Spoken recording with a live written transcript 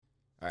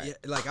All right. Yeah,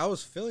 like I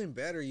was feeling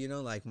better,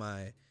 like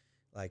my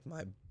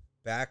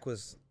back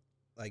was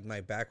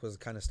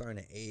kind of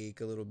starting to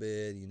ache a little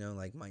bit,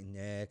 like my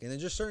neck, and then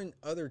just certain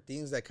other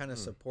things that kind of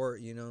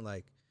support,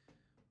 like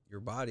your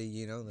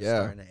body, that's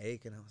Yeah. starting to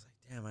ache, and I was like,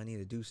 damn, I need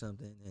to do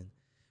something,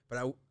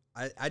 but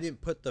I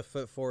didn't put the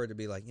foot forward to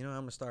be like, I'm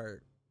gonna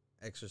start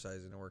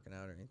exercising and working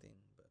out or anything,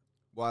 but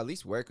Well, at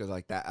least work is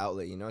like that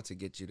outlet, to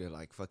get you to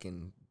like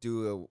fucking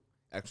do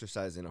a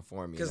exercise in a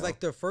form. because like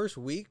the first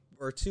week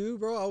or two,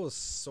 bro, I was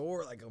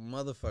sore like a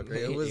motherfucker.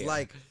 It was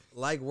Yeah.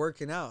 like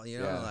working out, Yeah.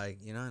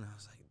 and I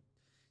was like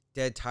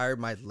dead tired.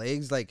 My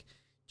legs, like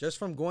just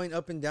from going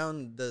up and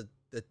down the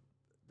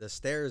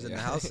stairs in the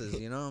houses,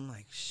 I'm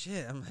like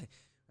shit. I'm like,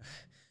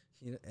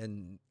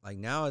 and like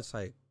now it's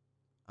like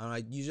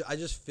I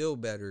just feel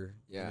better.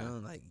 Yeah.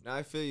 Like No,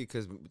 I feel you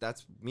because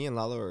that's me and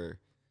Lalo are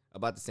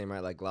about the same,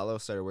 right? Like Lalo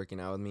started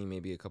working out with me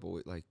maybe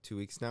like 2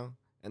 weeks now.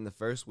 And the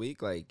first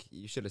week, like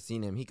you should have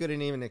seen him. He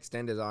couldn't even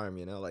extend his arm,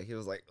 Like he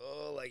was like,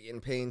 oh, like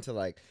in pain to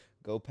like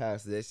go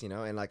past this,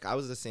 And like I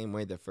was the same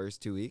way the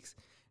first 2 weeks.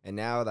 And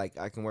now like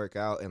I can work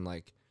out and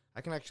like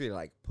I can actually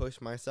like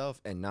push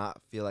myself and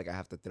not feel like I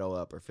have to throw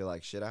up or feel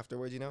like shit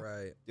afterwards,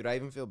 right. Dude, I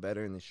even feel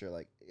better in this shirt.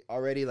 Like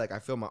already, like I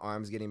feel my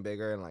arms getting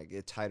bigger and like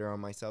get tighter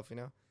on myself,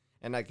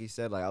 And like you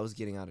said, like I was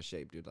getting out of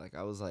shape, dude. Like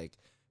I was like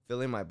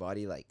feeling my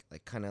body like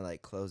kind of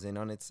like close in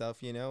on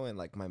itself, and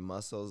like my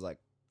muscles like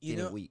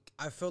getting weak.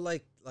 I feel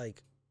like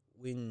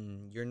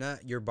when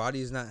your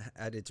body's not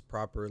at its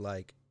proper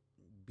like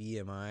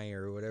BMI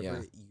or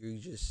whatever,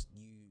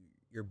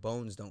 your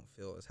bones don't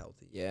feel as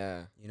healthy.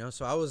 Yeah.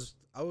 So I was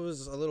a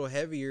little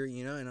heavier,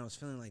 and I was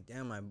feeling like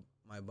damn,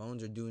 my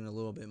bones are doing a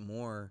little bit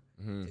more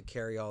to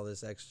carry all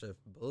this extra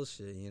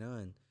bullshit,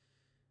 and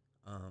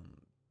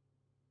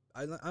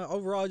I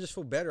overall I just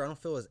feel better. I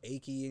don't feel as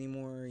achy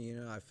anymore.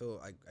 I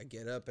feel I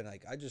get up and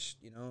like I just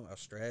I'll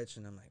stretch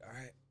and I'm like all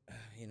right,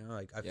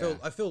 like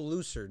I feel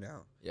looser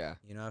now. Yeah.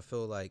 I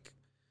feel like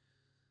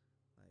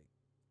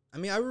I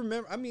mean I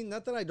remember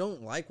not that I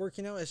don't like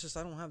working out. It's just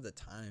I don't have the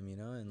time.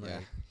 And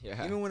like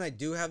even when I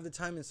do have the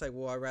time, it's like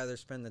well I'd rather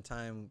spend the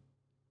time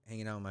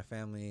hanging out with my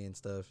family and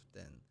stuff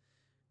than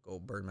go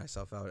burn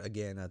myself out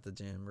again at the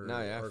gym or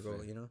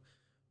go.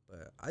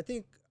 But I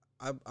think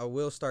I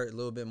will start a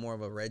little bit more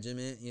of a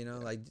regiment,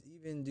 like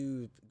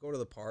even go to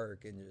the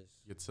park and just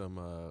get some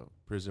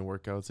prison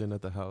workouts in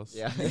at the house.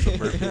 Yeah.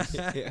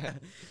 Yeah.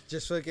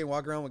 Just fucking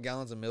walk around with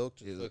gallons of milk.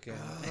 Just fucking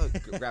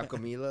grab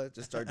Camila.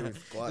 Just start doing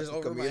squats. Just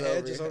over Camila my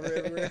head. Just over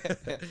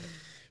everywhere.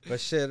 But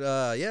shit,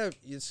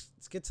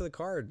 let's get to the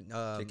card.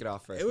 Kick it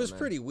off first. It was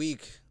pretty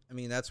weak. I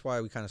mean, that's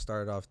why we kind of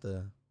started off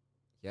the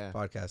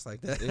podcast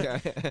like that. Yeah.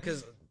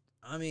 Because,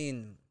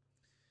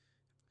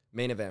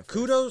 main event.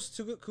 Kudos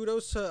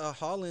to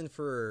Holland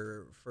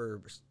for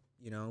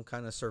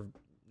kind of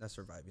not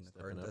surviving the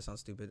card. That sounds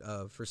stupid.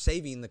 For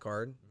saving the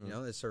card.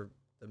 It's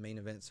the main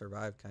event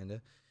survived kind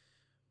of,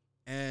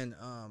 and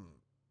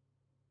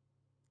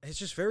it's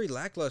just very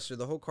lackluster.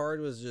 The whole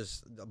card was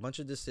just a bunch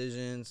of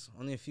decisions,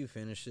 only a few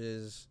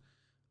finishes,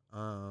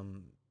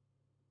 and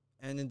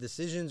the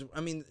decisions.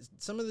 I mean,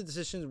 some of the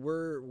decisions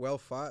were well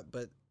fought,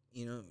 but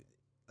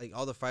like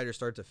all the fighters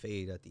start to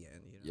fade at the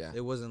end. Yeah,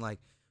 it wasn't like,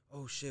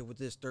 oh shit, with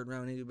this third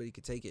round, anybody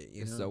could take it.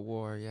 It's a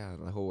war,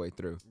 the whole way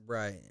through.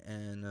 Right,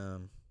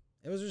 and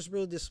it was just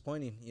really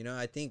disappointing.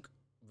 I think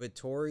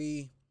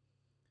Vettori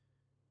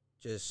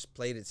just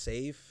played it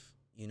safe.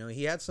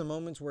 He had some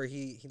moments where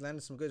he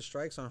landed some good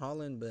strikes on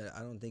Holland, but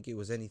I don't think it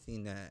was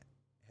anything that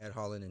had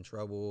Holland in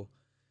trouble.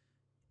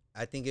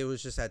 I think it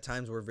was just at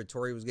times where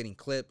Vettori was getting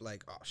clipped,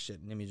 like, oh shit,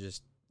 let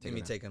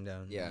me take him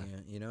down. Yeah.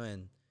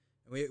 And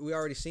we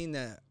already seen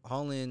that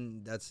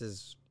Holland, that's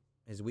his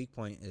weak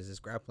point is his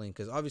grappling,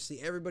 because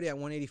obviously everybody at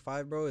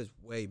 185, bro, is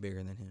way bigger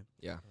than him.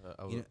 Yeah.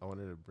 I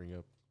wanted to bring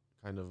up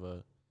kind of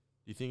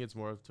do you think it's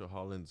more of to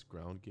Holland's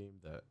ground game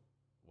that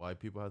why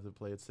people have to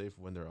play it safe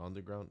when they're on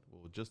the ground?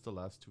 Well, just the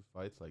last two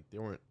fights, like they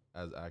weren't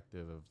as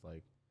active of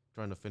like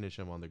trying to finish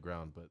him on the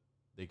ground, but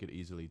they could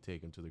easily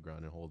take him to the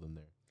ground and hold him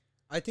there.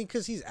 I think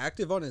because he's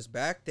active on his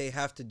back, they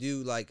have to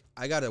do like,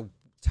 I gotta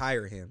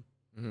tire him,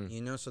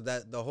 so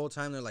that the whole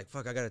time they're like,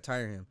 fuck, I gotta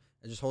tire him.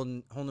 I just hold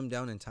him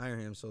down and tire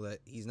him so that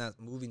he's not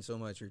moving so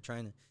much or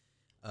trying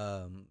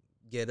to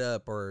get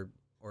up or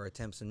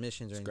attempt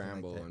submissions or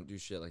scramble anything like that. And do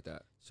shit like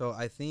that. So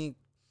I think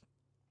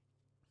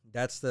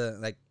that's the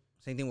like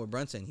same thing with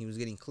Brunson. He was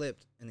getting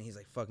clipped, and then he's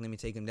like, "Fuck, let me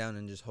take him down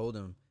and just hold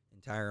him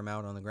and tire him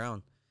out on the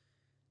ground,"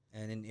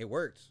 and it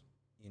worked.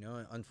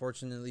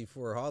 Unfortunately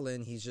for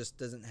Holland, he just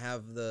doesn't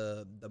have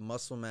the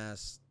muscle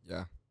mass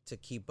to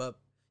keep up.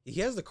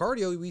 He has the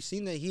cardio. We've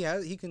seen that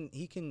he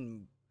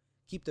can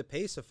keep the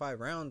pace of 5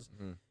 rounds,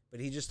 but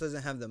he just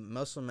doesn't have the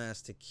muscle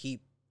mass to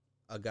keep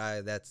a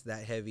guy that's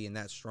that heavy and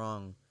that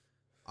strong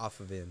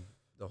off of him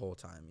the whole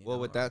time.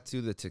 With that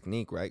too, the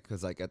technique, right?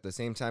 Because like at the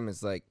same time,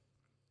 it's like,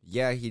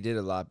 yeah, he did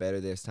a lot better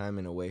this time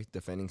in a way,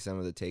 defending some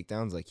of the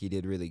takedowns. Like he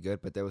did really good,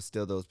 but there was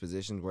still those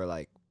positions where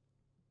like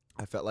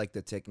I felt like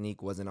the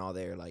technique wasn't all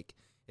there. Like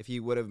if he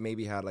would have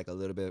maybe had like a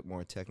little bit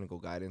more technical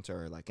guidance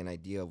or like an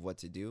idea of what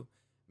to do,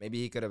 maybe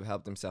he could have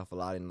helped himself a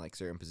lot in like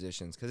certain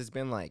positions because it's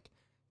been like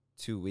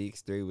 2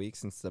 weeks, 3 weeks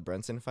since the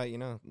Brunson fight.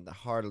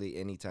 Hardly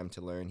any time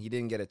to learn. He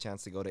didn't get a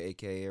chance to go to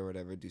AKA or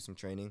whatever, do some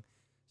training.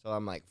 So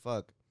I'm like,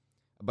 fuck.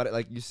 But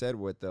like you said,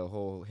 with the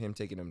whole him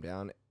taking him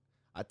down,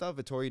 I thought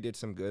Vittori did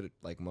some good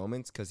like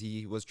moments because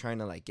he was trying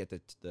to like get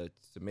the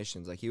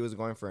submissions. Like he was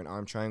going for an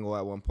arm triangle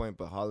at one point,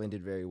 but Holland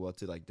did very well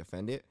to like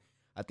defend it.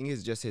 I think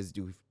it's just his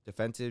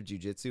defensive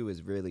jiu-jitsu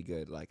is really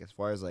good. Like as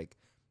far as like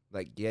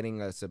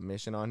getting a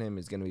submission on him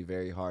is gonna be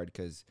very hard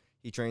because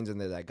he trains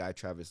under that guy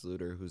Travis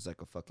Lutter, who's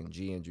like a fucking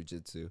G in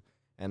jiu-jitsu.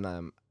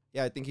 And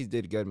yeah, I think he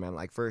did good, man.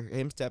 Like for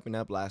him stepping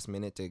up last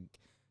minute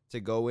to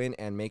go in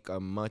and make a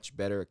much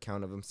better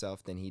account of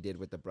himself than he did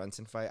with the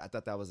Brunson fight, I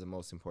thought that was the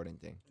most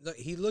important thing. Look,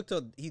 he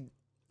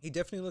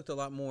definitely looked a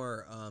lot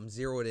more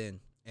zeroed in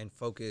and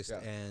focused,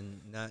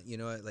 and not,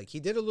 like he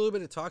did a little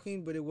bit of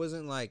talking, but it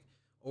wasn't like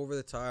over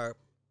the top.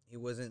 He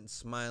wasn't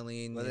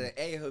smiling. But then,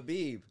 hey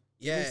Habib,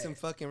 give me some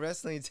fucking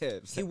wrestling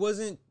tips. He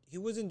wasn't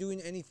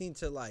doing anything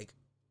to like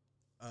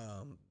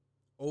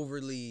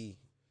overly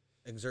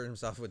exert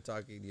himself with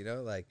talking,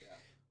 like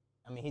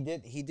I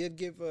mean he did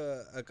give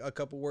a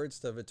couple words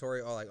to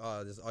Vittori,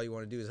 this all you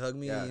want to do is hug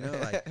me,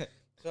 like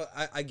so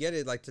I get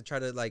it, like to try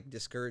to like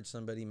discourage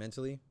somebody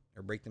mentally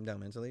or break them down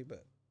mentally,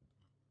 but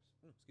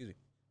excuse me.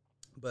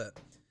 But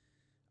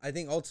I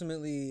think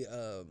ultimately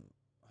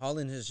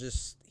Holland he's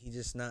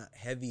just not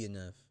heavy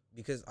enough,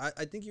 because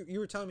I think you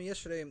were telling me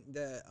yesterday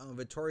that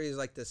Vittori is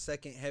like the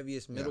second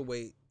heaviest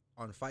middleweight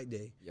on fight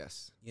day.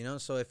 Yes.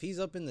 So if he's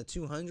up in the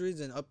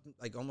 200s and up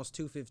like almost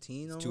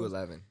 215,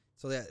 211.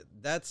 So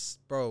that's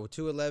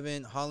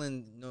 211.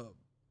 Holland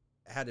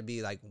had to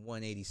be like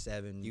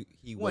 187.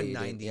 He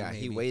 190. Yeah,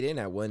 he weighed in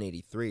at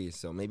 183.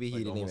 So maybe he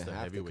didn't even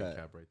have to cut.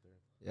 Cap right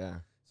there. Yeah.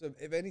 So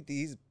if anything,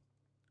 he's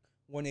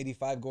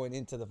 185 going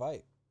into the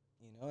fight.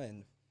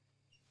 And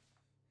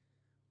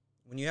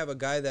when you have a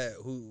guy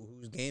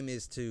whose game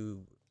is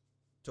to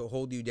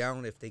hold you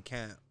down if they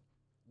can't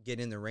get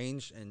in the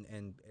range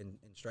and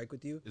strike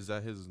with you. Is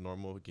that his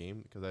normal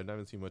game? Because I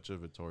haven't seen much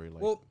of Vittori.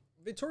 Well,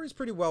 Vittori's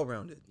pretty well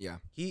rounded. Yeah.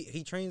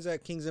 He trains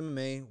at King's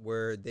MMA,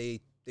 where they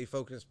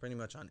focus pretty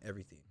much on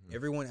everything. Mm-hmm.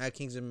 Everyone at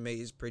King's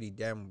MMA is pretty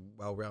damn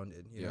well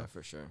rounded. You know?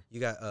 For sure. You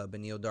got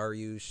Benil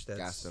Dariush,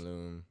 that's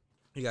Gastelum.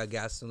 You got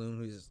Gastelum,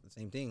 who's the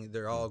same thing.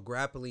 They're all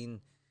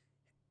grappling.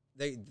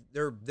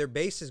 Their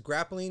base is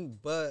grappling,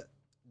 but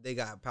they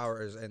got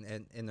powers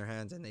and in their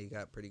hands, and they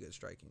got pretty good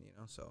striking,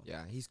 So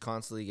yeah, he's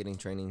constantly getting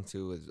training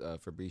too with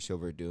Fabricio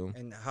Verdum.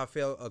 And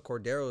Rafael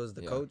Cordero is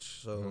the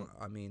coach, so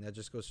I mean that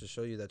just goes to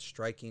show you that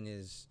striking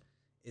is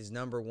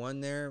number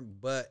one there,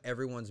 but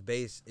everyone's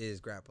base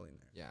is grappling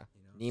there. Yeah,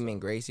 Neiman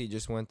Gracie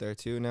just went there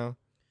too now.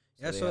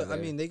 So I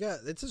mean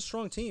it's a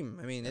strong team.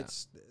 I mean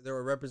they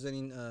were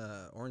representing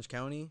Orange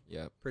County.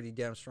 Yeah, pretty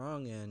damn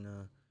strong, and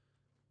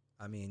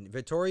I mean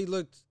Vittori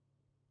looked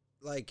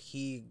like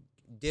he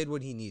did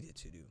what he needed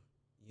to do,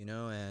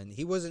 and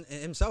he wasn't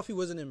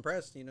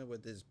impressed,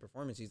 with his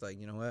performance. He's like,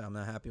 what, I'm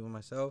not happy with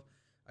myself.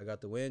 I got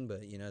the win,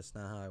 but it's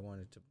not how I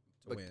wanted to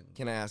win.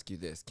 Can I ask you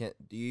this?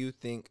 Do you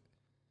think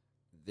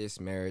this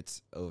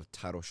merits a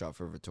title shot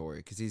for Vittori?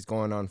 Because he's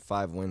going on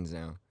 5 wins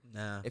now.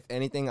 Nah. If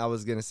anything, I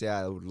was gonna say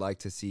I would like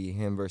to see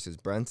him versus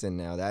Brunson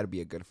now. That'd be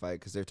a good fight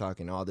because they're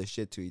talking all this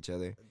shit to each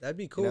other. That'd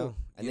be cool.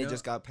 And they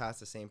just got past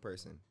the same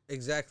person.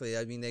 Exactly.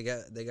 I mean,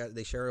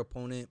 they share an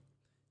opponent.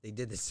 They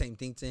did the same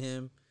thing to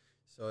him,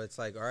 so it's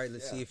like, all right,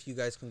 let's see if you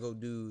guys can go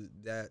do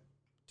that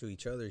to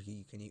each other.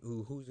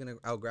 Who's gonna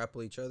out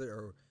grapple each other,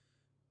 or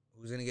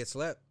who's gonna get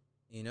slept?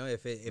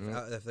 If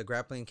the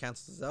grappling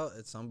cancels out,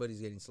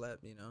 somebody's getting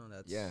slept.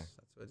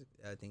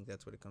 I think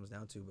that's what it comes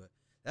down to. But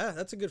yeah,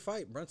 that's a good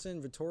fight,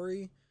 Brunson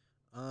Vittori.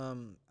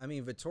 I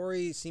mean,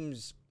 Vittori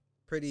seems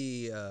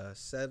pretty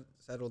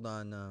settled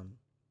on,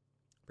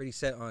 pretty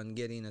set on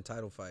getting a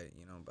title fight.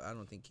 But I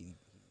don't think he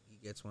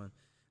gets one.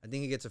 I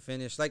think he gets a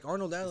finish. Like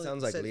Arnold Allen.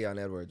 Sounds like Leon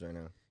Edwards right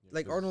now.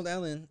 Like Arnold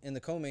Allen in the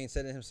co-main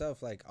said it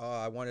himself, like, oh,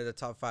 I wanted a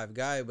top 5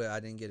 guy, but I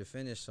didn't get a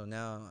finish. So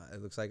now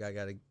it looks like I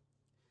got to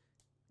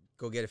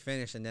go get a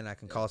finish, and then I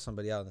can call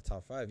somebody out in the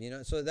top 5,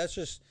 So that's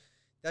just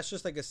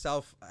like a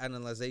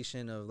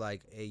self-analyzation of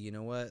like, hey, you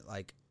know what?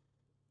 Like,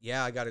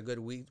 yeah, I got a good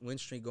win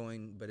streak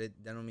going, but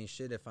that don't mean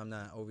shit if I'm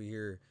not over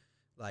here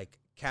like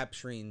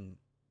capturing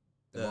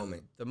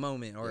the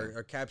moment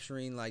or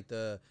capturing like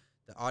the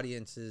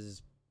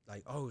audience's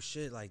like, oh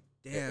shit, like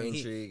damn,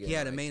 he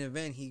had a main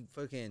event, he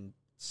fucking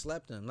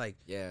slept him, like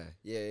yeah.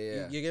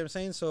 You get what I'm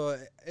saying? So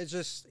it's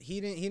just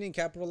he didn't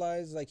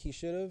capitalize like he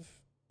should have.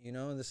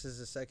 This is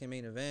the second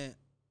main event,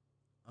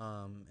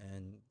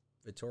 and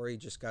Vittori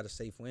just got a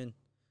safe win.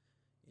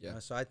 You know?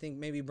 So I think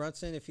maybe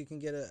Brunson, if he can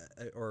get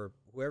or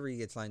whoever he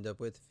gets lined up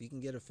with, if he can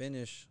get a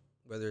finish,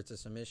 whether it's a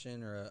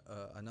submission or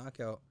a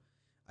knockout,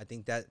 I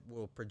think that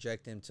will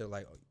project him to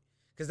like,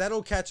 because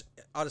that'll catch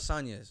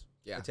Adesanya's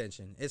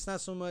attention. It's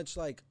not so much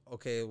like,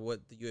 okay,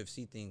 what the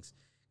UFC thinks,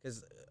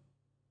 because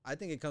I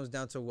think it comes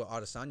down to what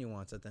Adesanya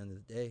wants at the end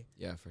of the day.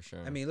 Yeah, for sure.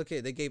 I mean, look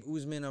at they gave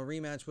Usman a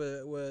rematch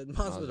with Masvidal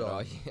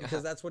Masvidal, yeah.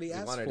 because that's what he He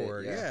asked wanted it,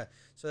 for. yeah. Yeah.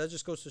 So that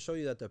just goes to show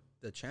you that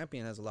the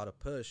champion has a lot of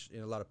push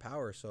and a lot of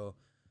power. So,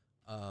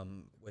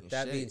 with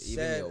that being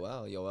said, even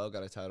Yoel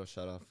got a title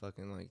shot off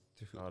fucking like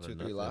Out of two, three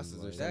nothing, losses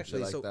or like- something Exactly,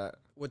 like so- that.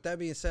 with that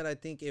being said, I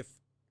think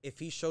if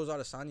he shows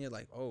Adesanya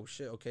like, oh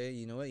shit, okay,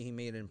 you know what, he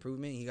made an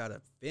improvement, he got a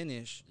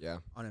finish Yeah,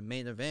 on a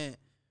main event,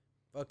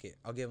 fuck it,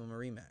 I'll give him a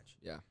rematch.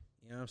 yeah,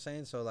 You know what I'm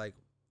saying? So like,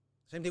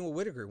 same thing with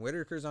Whitaker.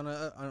 Whitaker's on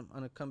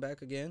a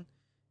comeback again,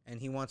 and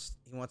he wants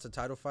a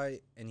title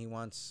fight and he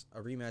wants a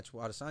rematch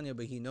with Adesanya,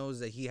 but he knows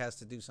that he has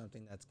to do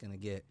something that's gonna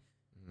get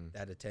Mhm.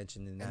 that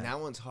attention and And that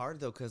one's hard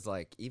though, cause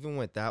like even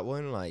with that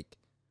one, like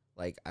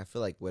I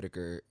feel like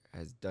Whitaker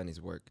has done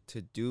his work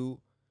to do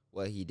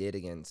what he did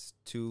against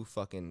two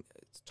fucking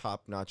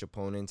top notch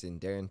opponents in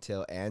Darren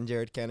Till and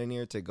Jared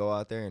Cannonier to go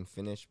out there and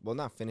finish. Well,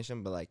 not finish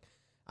him, but like,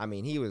 I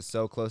mean, he was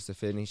so close to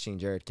finishing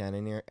Jared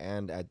Cannonier,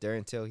 and at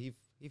Darren Till, he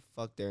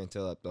fucked Darren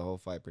Till up the whole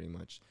fight pretty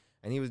much,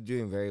 and he was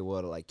doing very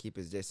well to like keep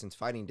his distance,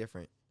 fighting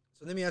different.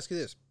 So let me ask you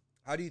this: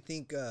 how do you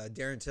think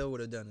Darren Till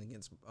would have done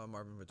against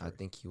Marvin Vettori? I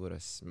think he would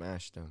have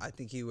smashed him. I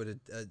think he would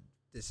have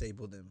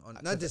disabled him.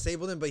 Not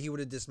disabled him, but he would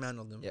have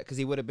dismantled him. Yeah, because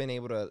he would have been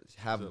able to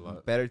have That's a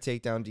lot. better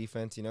takedown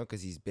defense, you know,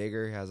 because he's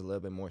bigger, has a little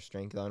bit more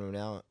strength on him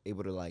now,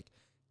 able to like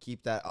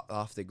keep that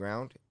off the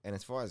ground. And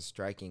as far as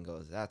striking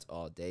goes, that's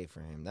all day for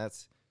him.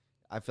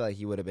 I feel like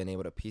he would have been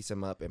able to piece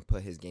him up and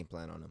put his game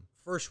plan on him.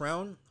 First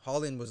round,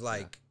 Holland was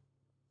like,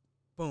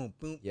 boom,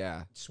 boom,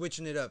 Yeah,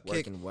 switching it up,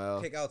 working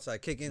well. kick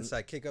outside, kick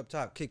inside, kick up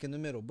top, kick in the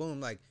middle,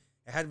 boom. Like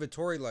it had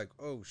Vittori like,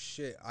 oh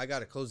shit, I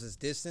gotta close this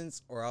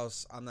distance or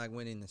else I'm not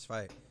winning this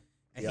fight.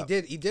 And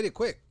Yep. he did it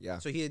quick. Yeah.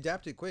 So he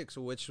adapted quick,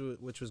 so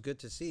which was good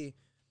to see.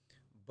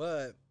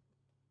 But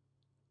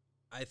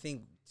I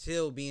think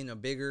Till being a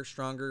bigger,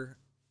 stronger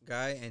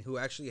guy and who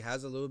actually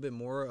has a little bit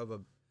more of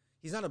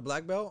he's not a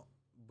black belt,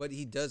 but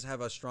he does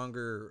have a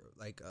stronger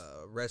like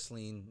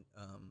wrestling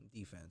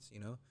defense, you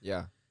know?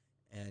 Yeah,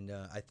 And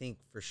I think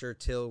for sure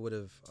Till would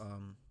have.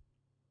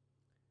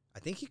 I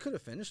think he could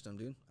have finished him,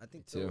 dude. I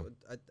think Me Till. too.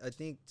 I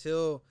think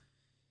Till.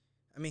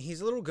 I mean,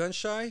 he's a little gun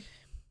shy.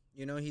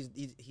 You know,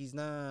 he's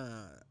not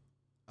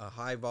a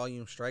high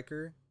volume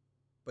striker,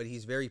 but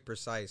he's very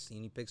precise and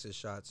he picks his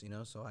shots. You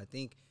know, so I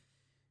think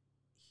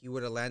he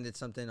would have landed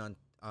something on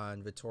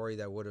Vittori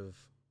that would have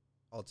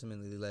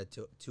ultimately led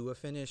to a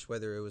finish,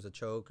 whether it was a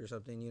choke or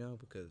something. You know,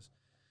 because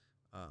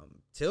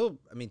Till.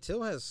 I mean,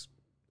 Till has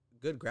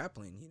good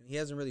grappling. He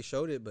hasn't really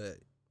showed it, but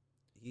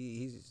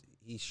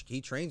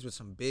he trains with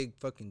some big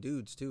fucking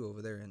dudes too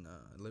over there in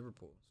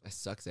Liverpool. it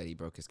sucks that he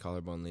broke his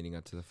collarbone leading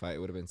up to the fight. It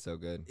would have been so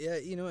good. Yeah,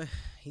 you know,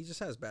 he just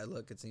has bad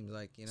luck. It seems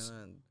like, you know.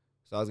 And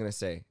So I was gonna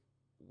say,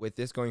 with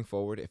this going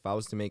forward, if I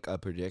was to make a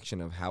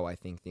prediction of how I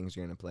think things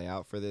are gonna play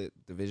out for the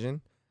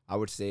division, I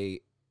would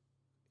say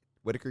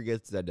Whitaker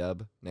gets the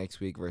dub next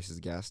week versus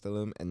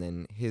Gastelum, and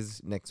then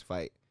his next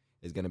fight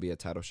is gonna be a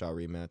title shot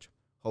rematch.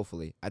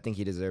 Hopefully, I think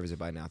he deserves it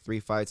by now. 3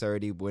 fights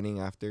already, winning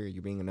after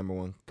you being a number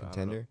one I don't know.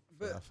 contender.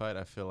 For that fight,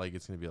 I feel like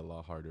it's gonna be a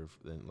lot harder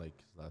than like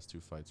his last 2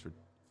 fights for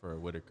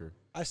Whitaker.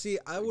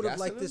 I would have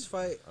liked this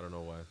fight. I don't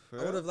know why.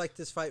 I would have liked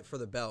this fight for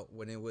the belt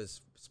when it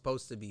was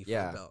supposed to be for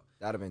Yeah, the belt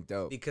that'd have been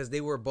dope. because they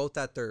were both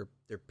at their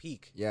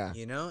peak. Yeah.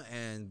 you know,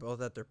 and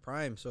both at their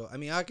prime. So I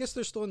mean, I guess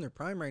they're still in their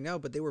prime right now,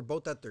 but they were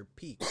both at their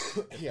peak,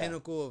 the Yeah.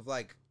 pinnacle of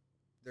like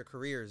their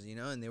careers. You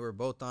know, and they were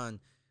both on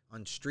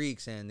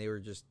streaks, and they were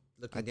just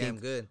looking I damn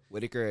think good.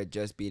 Whitaker had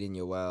just beaten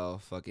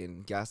Yoel.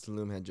 Fucking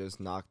Gastelum had just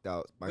knocked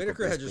out Michael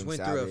Whitaker had just Bisping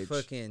went through a Savage.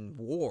 fucking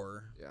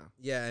war. Yeah,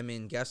 Yeah, I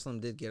mean, Gastelum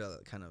did get a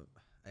kind of,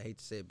 I hate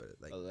to say it, but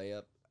like, a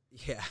layup.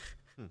 yeah,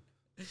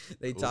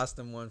 they Ooh. tossed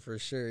him one for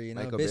sure. You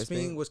know, Michael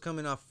Bisping Bisping? was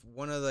coming off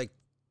one of like,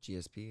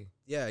 GSP.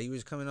 yeah, he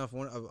was coming off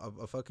one of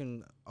a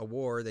fucking a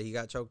war that he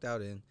got choked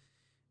out in,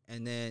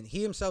 and then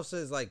he himself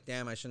says like,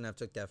 damn, I shouldn't have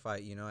took that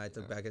fight. You know, I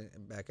took Yeah.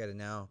 back at it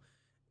now.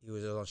 He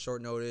was on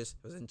short notice.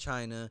 It was in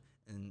China,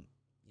 and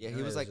Yeah, you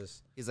he know, was it like,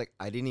 just- he's like,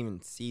 I didn't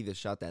even see the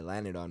shot that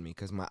landed on me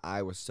because my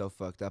eye was so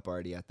fucked up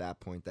already at that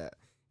point that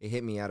it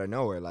hit me out of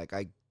nowhere. Like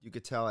you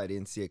could tell I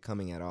didn't see it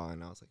coming at all,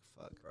 and I was like,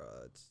 fuck. bro,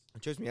 it's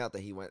It trips me out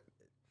that he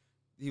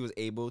was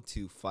able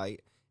to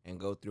fight and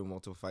go through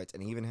multiple fights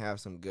and even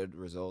have some good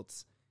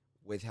results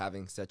with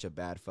having such a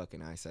bad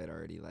fucking eyesight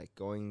already. Like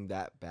going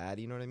that bad,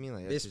 you know what I mean?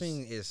 Like that's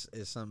Bisping is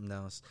something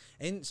else.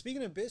 And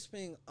speaking of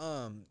Bisping,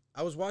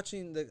 I was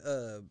watching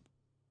the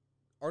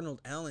Arnold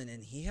Allen,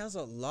 and he has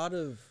a lot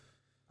of.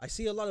 I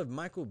see a lot of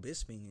Michael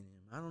Bisping in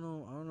him. I don't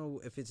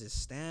know if it's his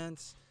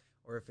stance,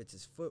 or if it's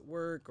his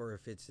footwork, or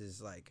if it's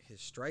his like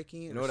his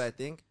striking. You know what I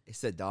think?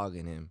 It's a dog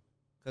in him.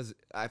 Because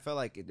I felt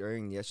like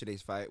during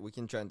yesterday's fight, we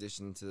can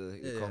transition to the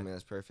Yeah, Coleman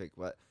that's perfect,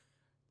 but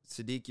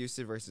Sadiq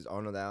Yusuf versus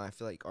Arnold Allen, I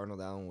feel like Arnold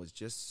Allen was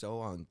just so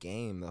on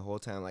game the whole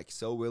time, like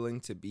so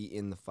willing to be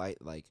in the fight,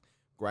 like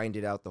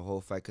grinded out the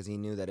whole fight because he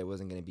knew that it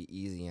wasn't going to be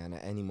easy. And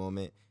at any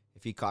moment,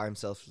 if he caught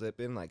himself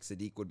slipping, like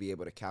Sadiq would be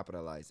able to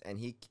capitalize. And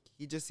he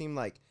just seemed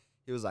like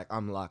he was like,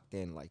 I'm locked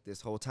in. Like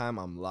this whole time,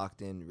 I'm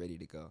locked in, ready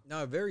to go.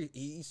 No,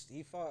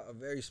 he fought a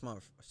very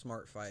smart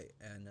fight,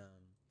 and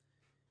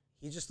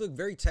he just looked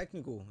very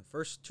technical.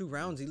 First 2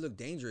 rounds, he looked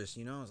dangerous.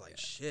 You know, I was like,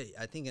 shit.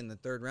 I think in the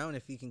third round,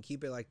 if he can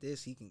keep it like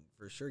this, he can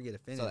for sure get a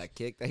finish. So that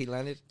kick that he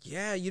landed.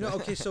 Yeah, you know.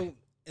 Okay, so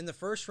in the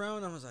first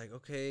round, I was like,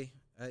 okay,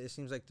 it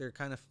seems like they're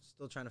kind of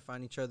still trying to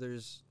find each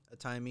other's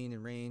timing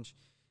and range,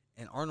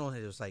 and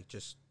Arnold was like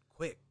just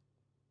quick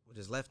with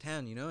his left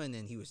hand, you know, and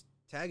then he was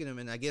tagging him,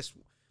 and I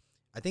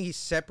think he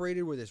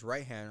separated with his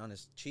right hand on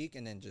his cheek,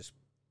 and then just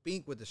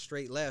bink with the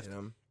straight left,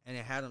 and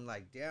it had him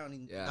like down.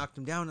 He knocked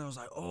him down, and I was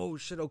like, oh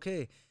shit,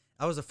 okay.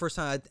 That was the first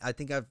time I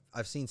think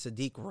I've seen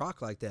Sadiq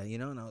rock like that, you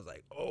know, and I was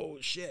like, oh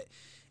shit.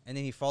 And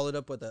then he followed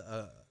up with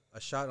a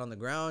shot on the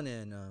ground,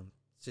 and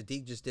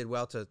Sadiq just did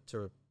well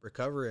to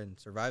recover and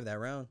survive that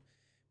round,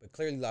 but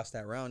clearly lost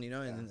that round, you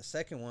know. And then the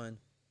second one,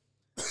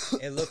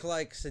 it looked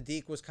like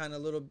Sadiq was kind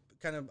of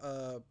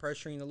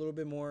pressuring a little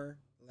bit more,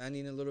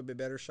 landing a little bit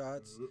better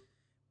shots,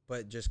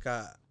 but just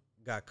got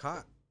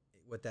caught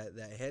with that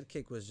head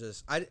kick. Was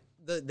just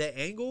the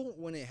angle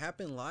when it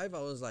happened live,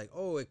 I was like,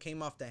 oh, it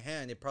came off the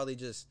hand. It probably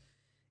just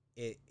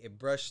it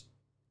brushed,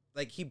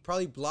 like he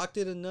probably blocked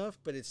it enough,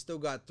 but it still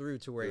got through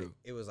to where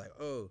it was like,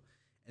 oh.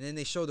 And then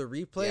they show the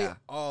replay. Yeah.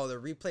 Oh, the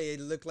replay,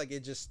 it looked like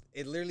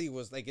it literally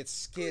was like it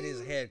skid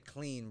his head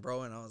clean,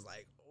 bro. And I was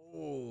like,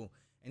 oh.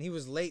 And he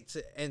was late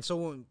to, and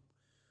so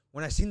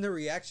when I seen the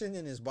reaction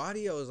in his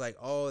body, I was like,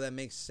 oh, that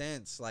makes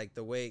sense. Like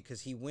the way,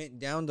 because he went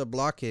down to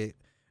block it,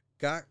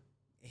 got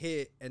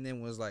hit, and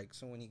then was like,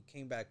 so when he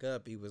came back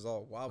up, he was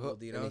all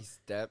wobbled, you know. And he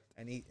stepped.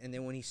 And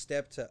then when he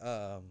stepped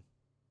to,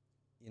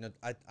 you know,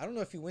 I don't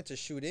know if he went to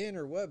shoot in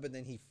or what, but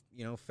then he,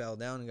 you know, fell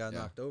down and got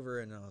knocked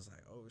over, and I was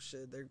like, oh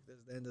shit, there's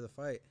the end of the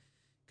fight.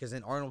 Because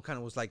then Arnold kind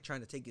of was like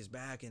trying to take his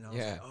back, and I was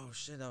like, oh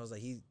shit, I was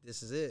like,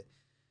 this is it.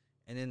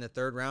 And in the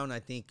third round, I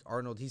think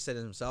Arnold, he said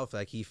it himself,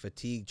 like he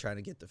fatigued trying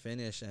to get the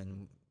finish,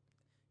 and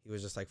he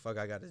was just like, fuck,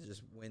 I got to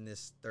just win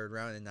this third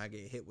round and not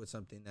get hit with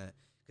something that,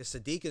 because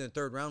Sadiq in the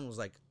third round was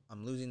like,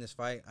 I'm losing this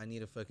fight, I need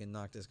to fucking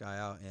knock this guy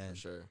out, and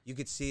For sure. you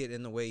could see it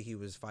in the way he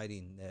was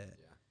fighting that.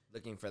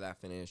 Looking for that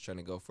finish, trying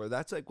to go for it.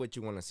 That's like what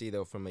you want to see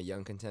though from a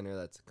young contender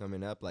that's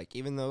coming up. Like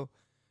even though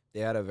they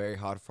had a very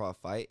hard fought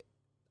fight,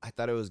 I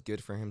thought it was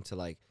good for him to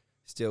like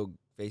still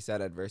face that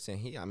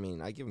adversity. I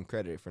mean, I give him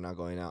credit for not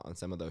going out on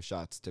some of those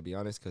shots, to be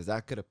honest, because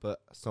that could have put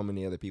so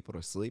many other people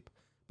to sleep.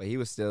 But he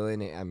was still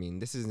in it. I mean,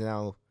 this is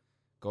now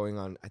going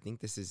on, I think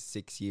this is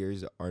 6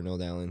 years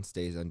Arnold Allen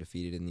stays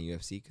undefeated in the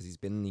UFC, because he's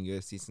been in the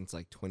UFC since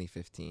like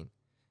 2015.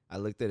 I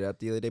looked it up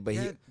the other day, but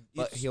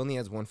he only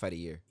has one fight a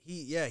year.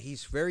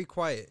 He's very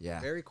quiet. Yeah.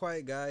 Very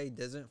quiet guy. He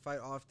doesn't fight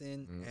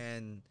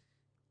often.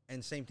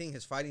 And same thing,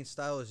 his fighting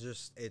style is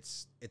just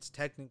it's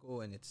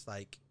technical, and it's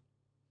like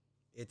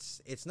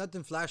it's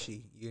nothing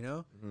flashy, you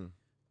know? Mm-hmm.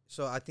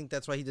 So I think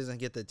that's why he doesn't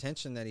get the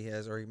attention that he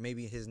has, or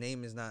maybe his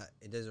name is not,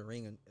 it doesn't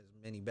ring as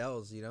many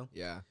bells, you know?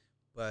 Yeah.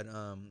 But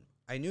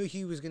I knew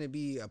he was going to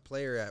be a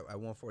player at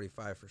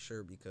 145 for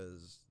sure,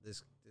 because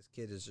this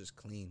kid is just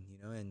clean, you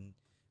know? And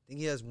I think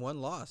he has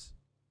one loss.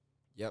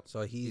 Yep.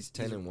 So he's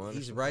 10-1.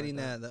 He's riding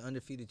the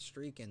undefeated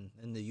streak in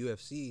the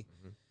UFC.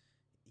 Mm-hmm.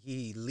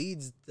 He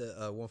leads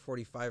the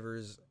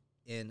 145ers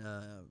in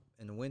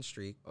the win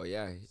streak. Oh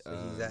yeah. So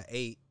he's at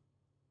 8.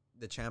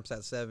 The champ's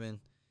at 7.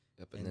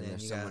 Yep. And then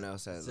there's someone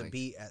else at like,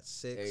 Zabit at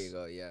 6. There you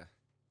go. Yeah.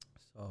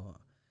 So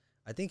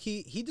I think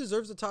he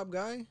deserves the top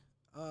guy.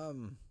 I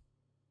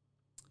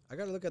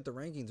got to look at the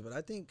rankings, but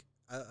I think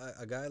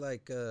a guy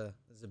like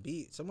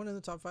Zabit, someone in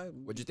the top 5.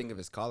 What'd you think of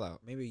his call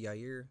out? Maybe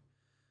Yair.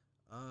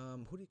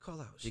 Who did he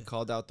call out? He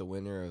called out the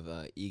winner of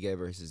Ige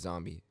versus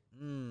Zombie.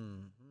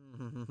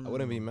 I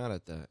wouldn't be mad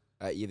at that.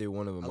 At either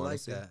one of them, I like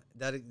honestly.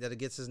 that it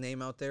gets his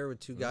name out there with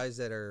two guys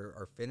that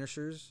are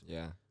finishers.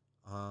 Yeah.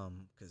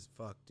 Cause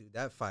fuck, dude,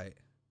 that fight.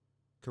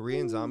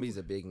 Korean Zombie's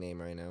a big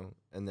name right now.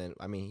 And then,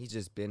 I mean, he's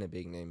just been a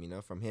big name, you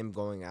know, from him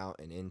going out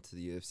and into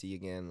the UFC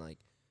again, like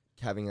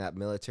having that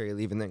military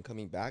leave and then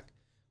coming back.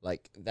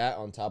 Like that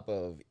on top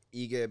of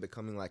Ige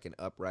becoming like an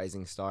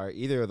uprising star.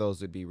 Either of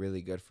those would be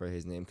really good for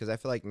his name. Because I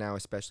feel like now,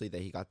 especially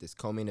that he got this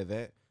co-main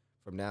event,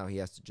 from now he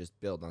has to just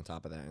build on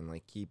top of that and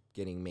like keep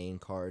getting main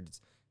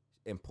cards,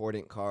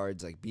 important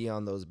cards, like be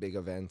on those big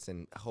events.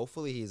 And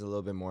hopefully he's a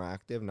little bit more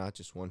active, not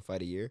just one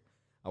fight a year.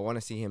 I want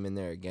to see him in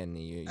there again in a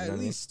year. You know at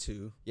least I mean?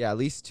 2. Yeah, at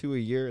least 2 a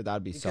year.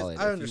 That'd be Because solid.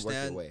 I if you work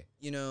understand, your way.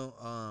 you know,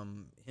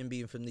 him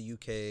being from the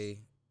UK,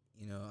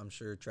 you know, I'm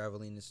sure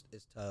traveling is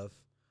tough.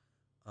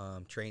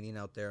 Training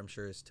out there, I'm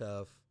sure is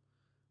tough.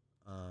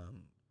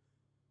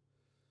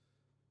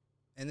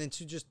 And then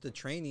to just the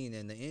training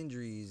and the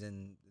injuries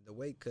and the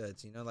weight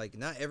cuts, you know, like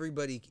not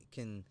everybody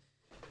can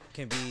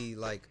be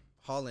like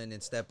Holland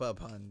and step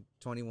up on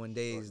 21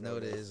 days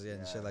notice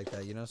and shit like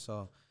that, you know.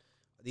 So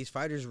these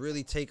fighters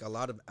really take a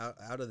lot of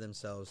out of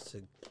themselves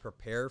to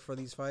prepare for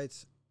these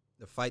fights,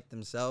 the fight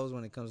themselves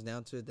when it comes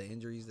down to it, the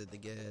injuries that they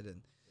get.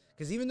 And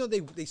because even though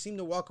they seem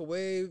to walk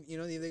away, you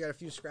know, they got a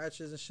few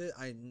scratches and shit,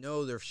 I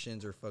know their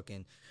shins are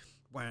fucking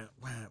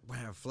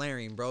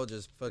flaring, bro,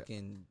 just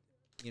fucking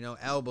You know,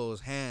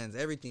 elbows, hands,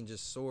 everything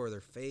just sore.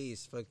 Their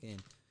face, fucking.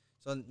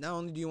 So not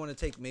only do you want to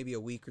take maybe a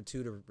week or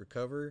two to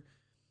recover,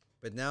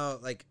 but now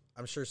like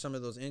I'm sure some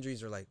of those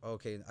injuries are like,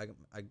 okay,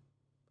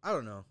 I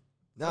don't know.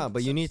 No,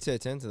 but you need to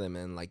attend to them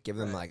and like give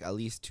them like at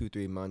least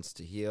 2-3 months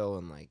to heal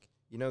and like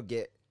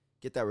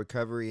get that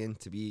recovery in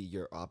to be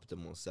your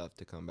optimal self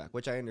to come back,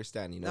 which I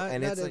understand,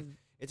 and it's like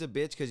it's a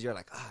bitch because you're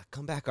like,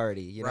 come back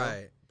already, you know,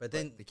 right? But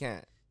then they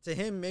can't. To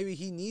him, maybe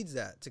he needs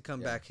that to come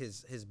back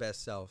his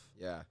best self.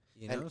 Yeah,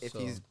 you know, and if so.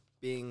 he's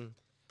being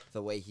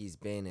the way he's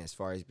been as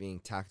far as being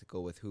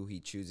tactical with who he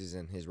chooses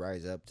and his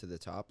rise up to the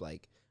top,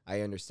 like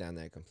I understand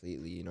that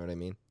completely. You know what I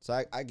mean? So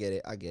I get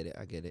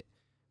it.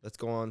 Let's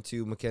go on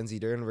to Mackenzie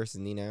Dern versus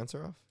Nina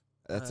Ansaroff.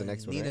 That's the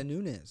next one. Nina right?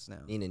 Nunes now.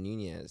 Nina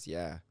Nunez,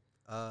 yeah.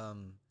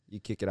 You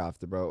kick it off,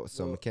 bro.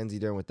 So Mackenzie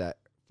Dern with that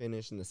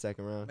finish in the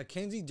second round.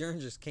 Mackenzie Dern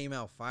just came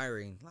out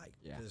firing, like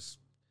just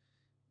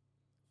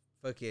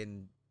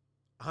fucking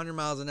 100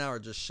 miles an hour,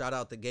 just shot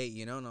out the gate,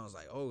 you know. And I was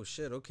like, oh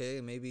shit, okay,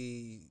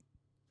 maybe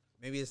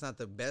it's not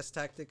the best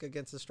tactic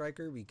against a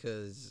striker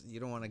because you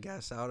don't want to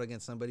gas out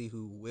against somebody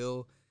who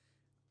will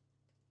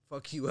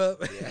fuck you up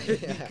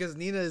because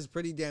Nina is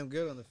pretty damn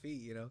good on the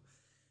feet, you know.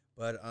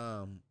 But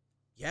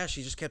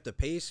she just kept the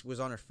pace, was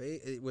on her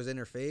face, it was in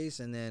her face,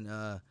 and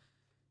then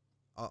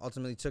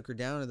ultimately took her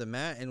down to the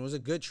mat, and it was a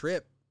good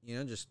trip, you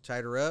know. Just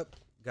tied her up,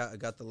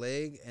 got the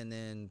leg, and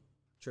then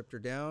tripped her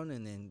down,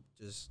 and then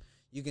just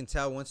you can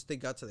tell once they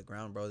got to the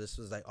ground, bro. This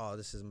was like, oh,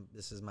 this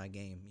is my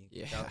game.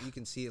 You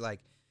can see like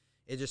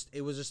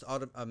it was just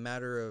a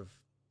matter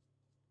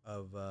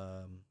of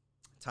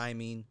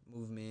timing,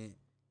 movement,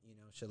 you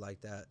know, shit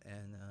like that.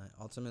 And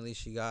ultimately,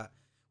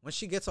 once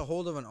she gets a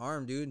hold of an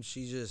arm, dude, and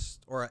she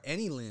just, or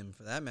any limb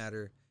for that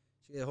matter,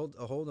 she get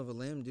a hold of a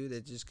limb, dude,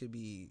 it just could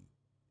be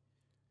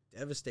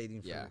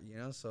devastating for her, you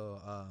know. So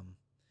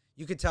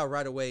you could tell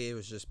right away it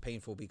was just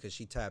painful because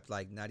she tapped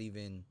like not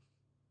even.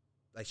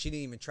 Like, she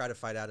didn't even try to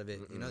fight out of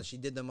it. You know, she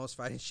did the most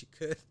fighting she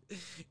could,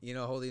 you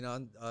know, holding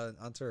on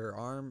onto her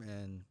arm,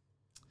 and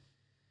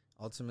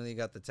ultimately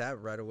got the tap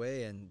right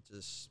away. And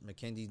just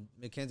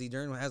Mackenzie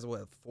Dern has,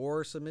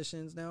 4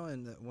 submissions now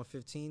in the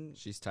 115?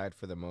 She's tied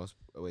for the most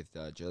with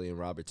Jillian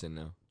Robertson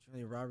now.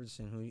 Jillian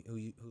Robertson,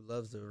 who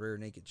loves the rear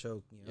naked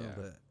choke, you know.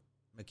 But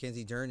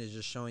Mackenzie Dern is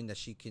just showing that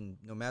she can,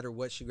 no matter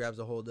what she grabs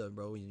a hold of,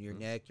 bro, your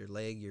neck, your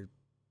leg,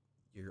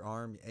 your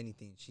arm,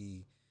 anything,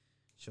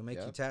 She'll make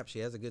you tap. She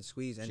has a good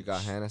squeeze. And she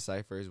got Hannah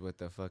Cyphers with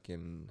the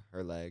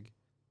her leg,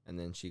 and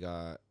then she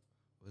got,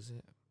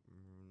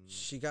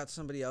 she got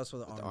somebody else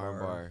with an arm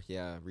bar.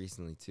 Yeah,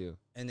 recently too.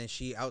 And then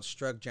she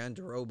outstruck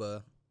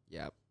Jandiroba.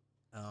 Yep.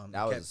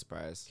 That was a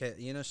surprise.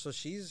 You know, so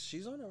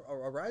she's on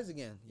a rise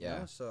again. You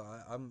know? So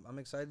I'm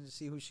excited to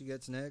see who she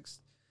gets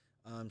next.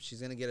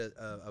 She's gonna get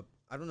a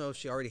I don't know if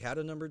she already had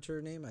a number to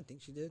her name. I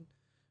think she did.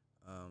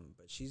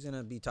 But she's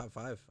gonna be top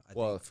 5. I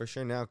think. For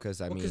sure now, because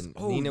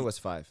Nina was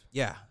 5.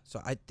 Yeah, so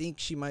I think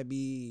she might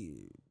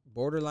be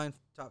borderline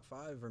top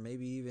 5 or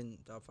maybe even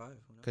top 5.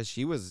 Because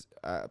she was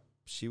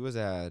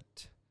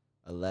at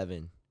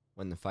 11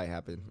 when the fight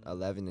happened,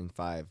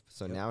 11-5.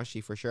 So now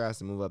she for sure has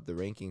to move up the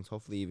rankings.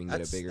 Hopefully, even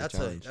get a bigger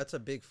challenge. That's a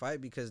big fight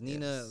because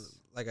Nina,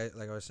 like I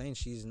was saying,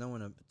 she's no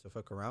one to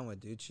fuck around with,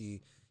 dude.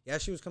 She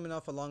was coming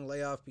off a long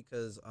layoff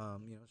because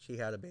you know, she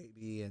had a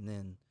baby, and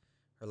then.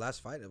 Her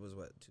last fight, it was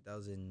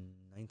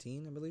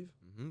 2019, I believe.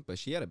 But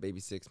she had a baby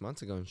 6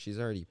 months ago, and she's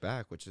already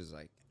back, which is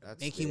like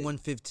that's making big.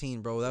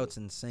 115, bro. That was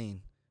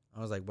insane.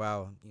 I was like,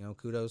 wow, you know,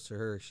 kudos to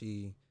her.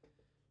 She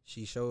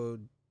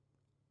showed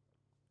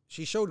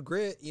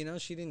grit. You know,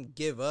 she didn't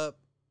give up.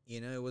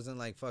 You know, it wasn't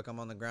like, fuck, I'm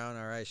on the ground.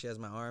 All right, she has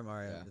my arm. All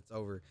right, it's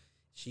over.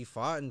 She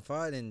fought,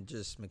 and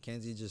just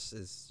Mackenzie just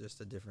is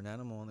just a different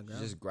animal on the ground.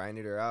 She just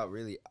grinded her out.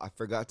 Really, I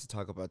forgot to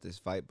talk about this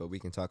fight, but we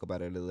can talk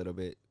about it a little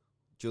bit.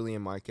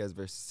 Julian Marquez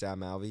versus Sam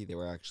Alvey. They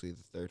were actually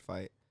the third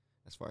fight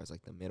as far as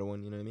like the middle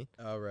one, you know what I mean?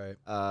 All right.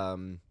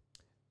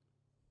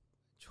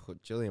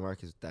 Julian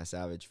Marquez with that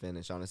savage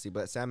finish, honestly.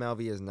 But Sam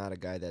Alvey is not a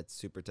guy that's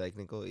super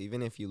technical.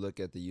 Even if you look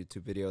at the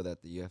YouTube video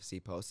that the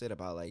UFC posted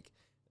about like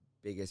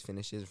biggest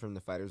finishes from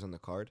the fighters on the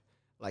card,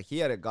 like he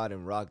had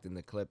gotten rocked in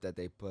the clip that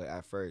they put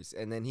at first.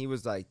 And then he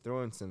was like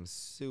throwing some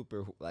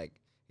super like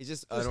he's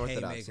just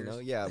unorthodox, you know?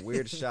 Yeah,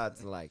 weird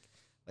shots and like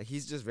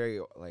he's just very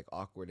like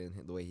awkward in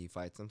the way he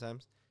fights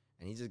sometimes.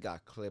 And he just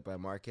got clipped by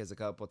Marquez a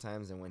couple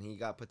times. And when he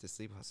got put to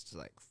sleep, I was just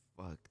like,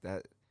 fuck,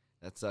 that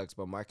sucks.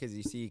 But Marquez,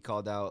 you see, he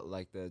called out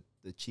like the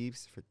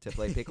Chiefs to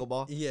play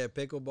pickleball. Yeah,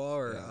 pickleball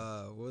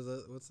or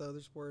what's the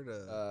other sport?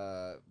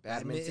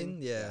 Badminton?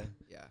 Yeah.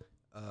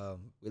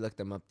 We looked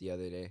them up the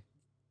other day.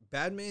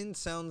 Badminton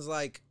sounds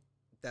like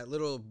that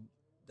little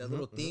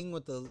thing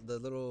with the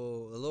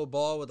little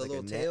ball with like a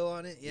little tail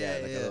on it. Yeah,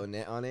 like a little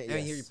net on it.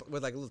 And yes.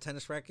 With like little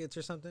tennis rackets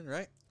or something,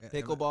 right?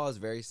 Pickleball is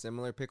very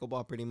similar.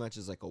 Pickleball pretty much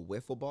is like a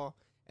wiffle ball,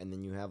 and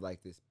then you have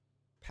like this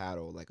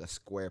paddle, like a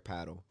square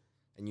paddle.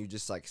 and you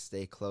just like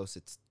stay close,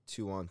 it's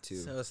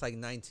 2-on-2. So it's like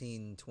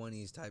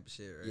 1920s type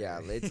shit, right? Yeah,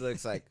 it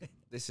looks like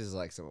this is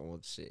like some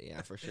old shit.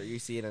 Yeah, for sure. You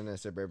see it in a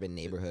suburban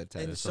neighborhood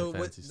type. And There's so some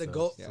what fancy the stuff,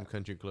 goal- some Yeah.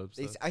 country club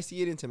stuff. I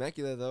see it in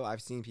Temecula though.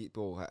 I've seen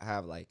people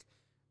have like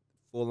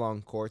full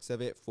on courts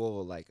of it,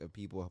 full like of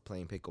people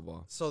playing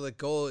pickleball. So the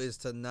goal is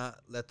to not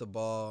let the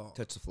ball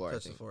Touch the floor. I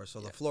touch the think. floor. So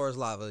Yeah. the floor is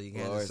lava. You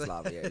can't Floor just is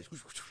lava. Yeah.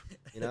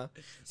 You know,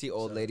 see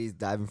old So- ladies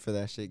diving for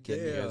that shit. You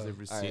Kidding me? guys Yeah.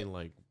 ever All right. seen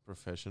like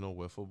professional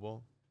wiffle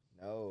ball?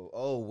 No.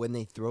 Oh, when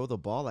they throw the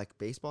ball like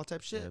baseball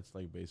type shit. Yeah, it's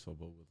like baseball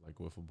but with like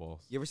wiffle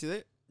balls. You ever see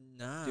that?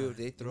 Nah, Dude,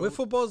 they throw-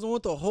 wiffle balls the one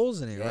with the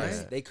holes in it, Yes,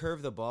 right? they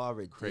curve the ball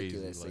Crazy,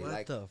 ridiculously. like- What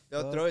Like the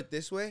they'll fuck? throw it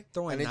this way,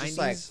 Throwing and it just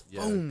like 90s?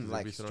 Yeah, boom, 'cause they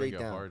like be throwing straight it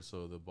down. hard,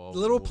 so the ball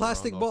Little will move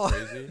plastic around all ball.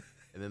 crazy.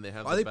 And then they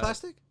have Are the they bat-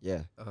 plastic?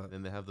 Yeah.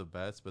 Then they have the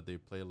bats, but they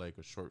play like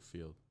a short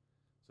field,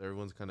 so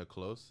everyone's kind of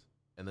close.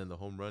 And then the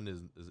home run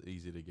is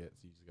easy to get.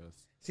 So you just gotta.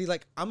 See,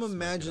 like I'm Smack it out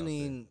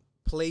imagining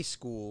Play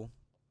School,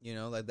 you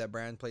know, like that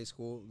brand Play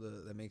School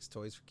that makes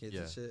toys for kids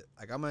Yeah. and shit.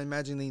 Like I'm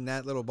imagining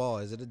that little ball.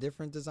 Is it a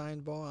different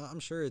designed ball? I'm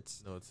sure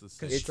it's No, it's the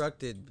same.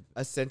 constructed.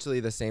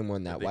 Essentially the same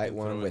one, but that they white can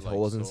throw one it, with like,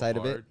 holes so inside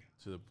of it. hard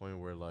to the point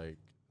where like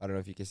I don't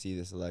know if you can see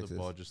this, Alexis, the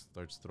ball just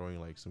starts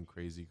throwing like some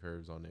crazy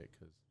curves on it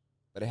because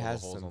but it all the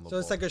has holes some on the So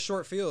it's ball. like a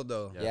short field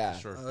though. yeah, Yeah, it's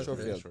a short oh, field. short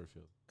yeah, field. short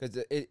field.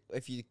 because it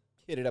if you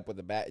hit it up with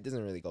the bat, it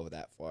doesn't really go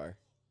that far.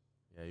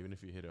 Yeah, even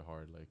if you hit it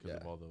hard, like because Yeah.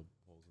 of all the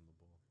holes in the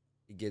ball.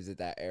 It gives it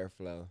that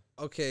airflow.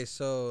 Okay,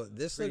 so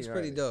this Pretty looks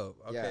pretty gnarly.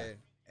 dope. Yeah. Okay,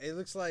 it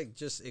looks like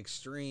just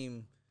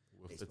extreme.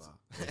 With Baseball.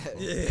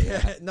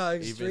 Yeah, no,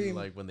 Even extreme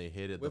like when they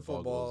hit it, the wiffle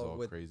ball goes all ball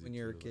with, crazy. when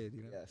you're a too, kid.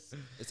 You know? Yes,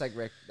 it's like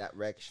that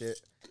wreck shit.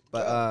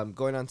 But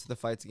going on to the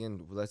fights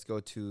again, let's go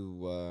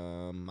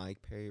to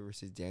Mike Perry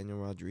versus Daniel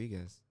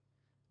Rodriguez.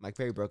 Mike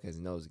Perry broke his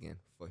nose again,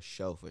 for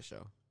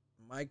show.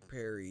 Mike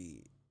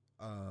Perry,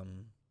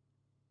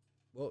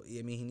 well,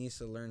 I mean, he needs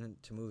to learn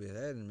to move his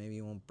head, and maybe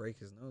he won't break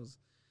his nose.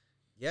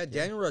 Yeah,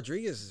 Daniel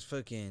Rodriguez is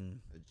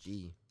fucking. A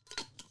G.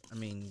 I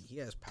mean, he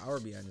has power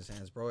behind his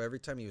hands, bro. Every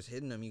time he was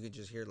hitting him, you could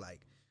just hear like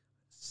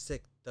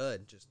sick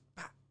thud, just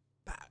bah,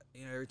 bah.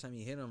 You know, every time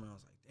he hit him, I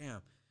was like,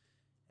 damn.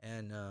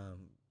 And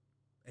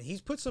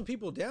he's put some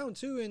people down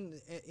too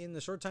in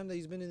the short time that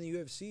he's been in the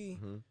UFC.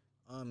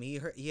 Mm-hmm.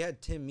 He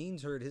had Tim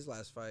Means hurt his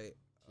last fight.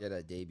 He had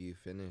that debut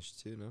finish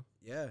too, no?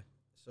 Yeah.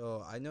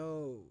 So I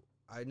know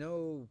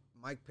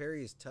Mike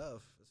Perry is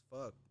tough as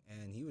fuck,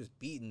 and he was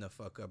beating the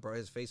fuck up, bro.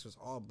 His face was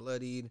all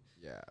bloodied,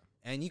 Yeah.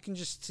 and you can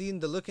just see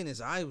the look in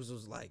his eyes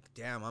was like,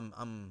 damn,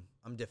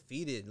 I'm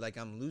defeated. Like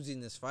I'm losing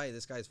this fight.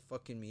 This guy's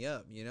fucking me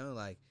up. You know,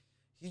 like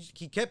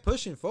he kept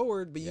pushing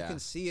forward, but you Yeah. can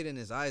see it in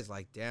his eyes.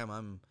 Like, damn,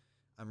 I'm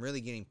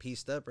really getting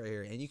pieced up right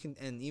here. And you can,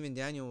 and even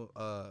Daniel,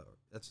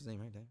 that's his name,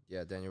 right? Daniel.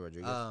 Yeah, Daniel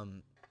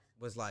Rodriguez.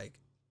 Was like,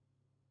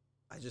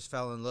 I just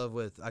fell in love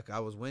with, like, I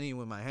was winning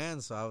with my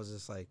hands, so I was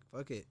just like,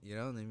 fuck it, you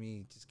know, and let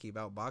me just keep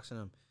outboxing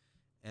him.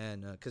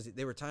 And because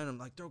they were telling him,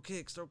 like, throw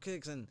kicks.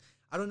 And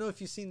I don't know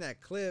if you've seen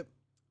that clip.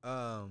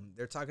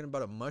 They're talking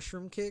about a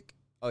mushroom kick.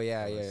 oh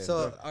yeah.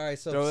 So, all right,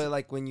 so throw it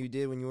like when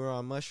you were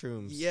on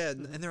mushrooms. yeah,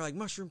 and they're like,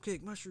 mushroom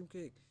kick.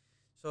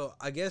 So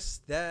I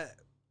guess that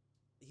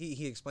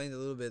he explained a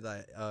little bit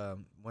that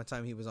one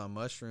time he was on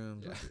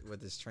mushrooms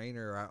with his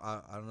trainer, or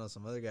I don't know,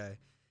 some other guy,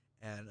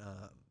 and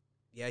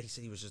yeah, he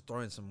said he was just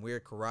throwing some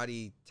weird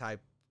karate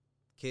type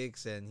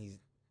kicks, and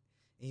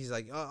he's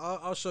like,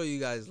 I'll show you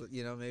guys,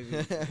 you know, maybe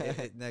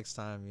next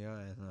time, you know.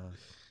 And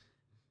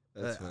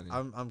That's but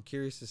funny. I'm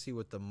curious to see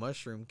what the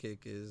mushroom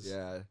kick is.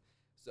 Yeah.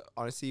 So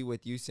honestly,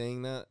 with you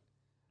saying that,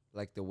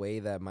 like the way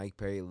that Mike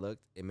Perry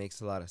looked, it makes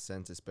a lot of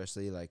sense,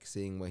 especially like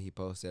seeing what he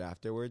posted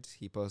afterwards.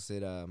 He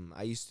posted,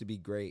 I used to be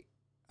great.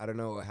 I don't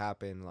know what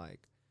happened.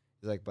 Like,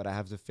 he's like, but I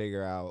have to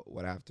figure out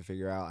what I have to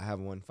figure out. I have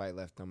one fight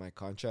left on my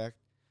contract.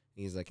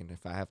 He's like, and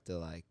if I have to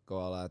like go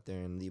all out there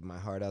and leave my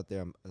heart out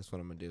there, that's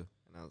what I'm gonna do.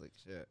 And I was like,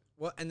 shit.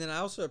 Well, and then I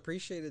also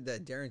appreciated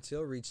that Darren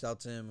Till reached out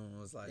to him and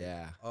was like,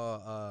 Yeah.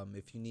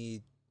 If you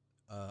need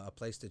a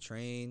place to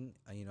train,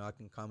 you know, I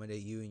can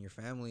accommodate you and your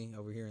family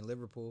over here in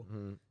Liverpool.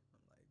 Mm-hmm.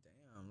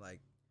 I'm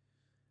like,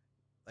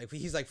 damn, like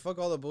he's like, fuck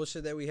all the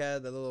bullshit that we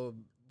had, the little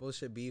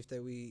bullshit beef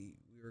that we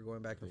were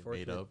going back and They forth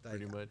made with. up Like,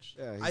 pretty much.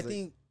 Yeah. I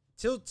think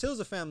Till's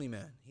a family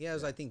man. He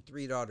has, Yeah. I think,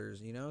 3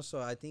 daughters, you know? So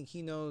I think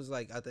he knows,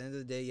 like, at the end of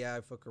the day, yeah,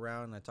 I fuck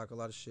around and I talk a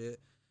lot of shit.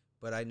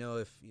 But I know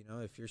if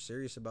you're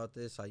serious about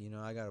this, I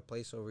got a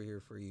place over here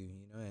for you,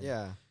 you know? And,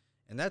 yeah.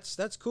 And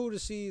that's cool to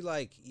see,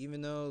 like,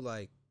 even though,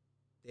 like,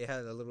 they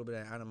had a little bit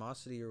of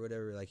animosity or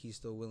whatever, like, he's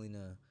still willing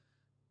to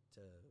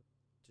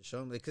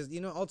show him. Because,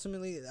 you know,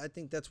 ultimately, I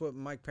think that's what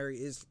Mike Perry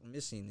is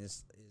missing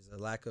is a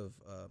lack of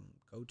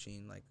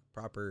coaching, like,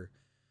 proper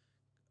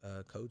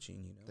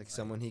coaching, you know? Like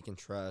someone he can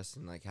trust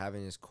and like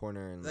having his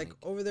corner and like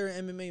over there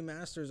at MMA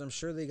Masters, I'm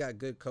sure they got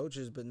good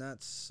coaches, but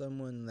not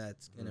someone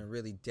that's gonna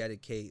really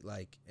dedicate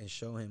like and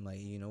show him like,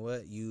 you know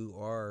what, you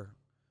are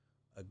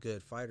a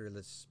good fighter.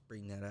 Let's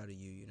bring that out of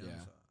you, you know.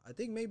 Yeah. So I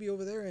think maybe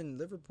over there in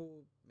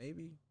Liverpool,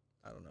 maybe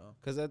I don't know.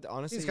 Because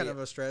honestly, He's kind of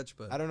a stretch,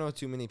 but I don't know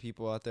too many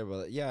people out there,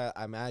 but yeah,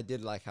 I mean, I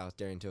did like how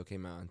Darren Till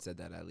came out and said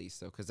that at least,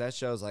 though, because that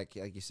shows, like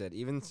you said,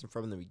 even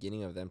from the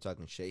beginning of them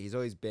talking shit, he's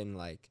always been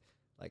like,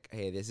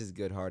 hey, this is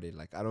good-hearted.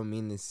 Like, I don't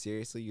mean this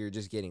seriously. You're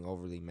just getting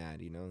overly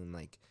mad, you know, and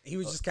like he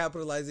was just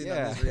capitalizing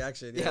yeah. on his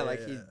reaction. yeah,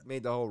 like he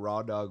made the whole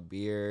raw dog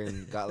beer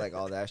and got like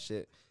all that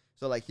shit.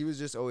 So like he was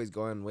just always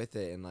going with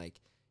it, and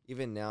like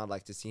even now,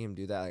 like to see him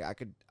do that,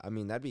 like I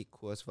mean, that'd be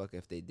cool as fuck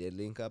if they did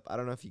link up. I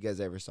don't know if you guys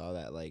ever saw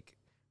that like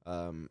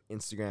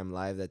Instagram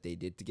live that they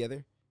did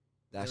together.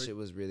 That shit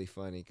was really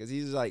funny because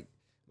he's like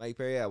Mike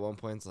Perry at one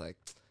point's like,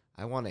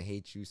 I want to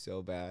hate you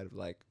so bad,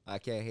 like I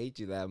can't hate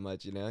you that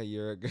much, you know,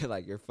 you're good,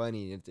 like you're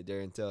funny into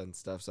Darren Till and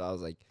stuff. So I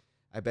was like,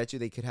 I bet you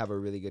they could have a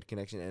really good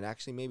connection and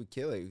actually maybe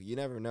kill it. You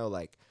never know.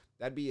 Like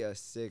that'd be a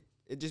sick.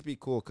 It'd just be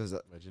cool because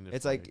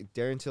it's like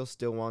Darren Till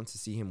still wants to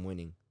see him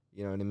winning.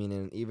 You know what I mean?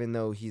 And even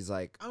though he's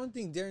like, I don't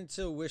think Darren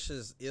Till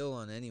wishes ill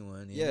on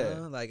anyone. You Yeah.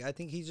 know? Like I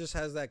think he just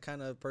has that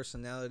kind of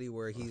personality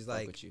where he's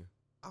like, with you.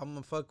 I'm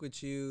gonna fuck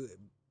with you.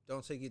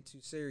 Don't take it too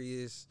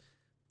serious.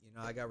 You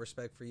know, I got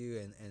respect for you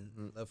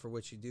and love for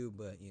what you do,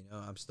 but you know,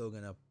 I'm still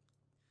gonna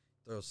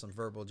throw some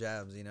verbal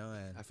jabs. You know,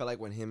 and I feel like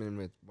when him and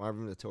with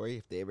Marvin Vittori,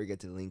 if they ever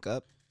get to link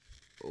up,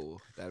 oh,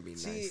 that'd be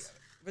nice.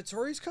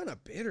 Vittori's kind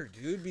of bitter,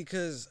 dude,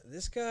 because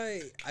this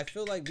guy, I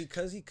feel like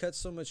because he cuts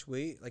so much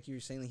weight, like you were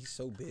saying, he's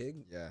so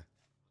big, Yeah.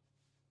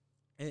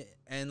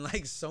 and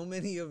like so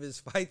many of his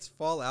fights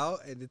fall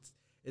out, and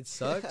it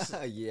sucks.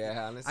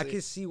 Yeah, honestly, I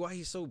can see why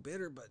he's so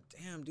bitter, but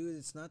damn, dude,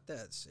 it's not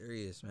that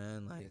serious,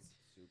 man. Like, it's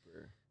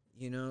super.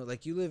 you know,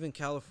 like you live in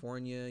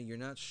California, you're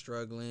not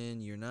struggling,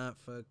 you're not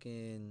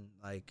fucking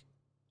like.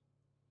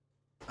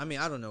 I mean,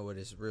 I don't know what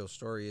his real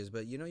story is,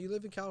 but you know, you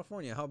live in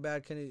California. How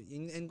bad can it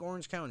in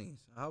Orange County?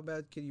 How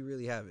bad could you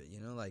really have it?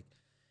 You know, like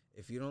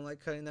if you don't like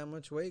cutting that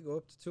much weight, go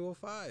up to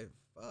 205.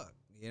 Fuck,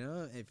 you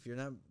know, if you're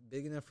not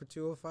big enough for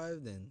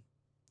 205, then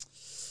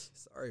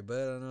sorry, bud.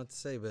 I don't know what to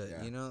say, but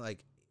Yeah. you know,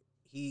 like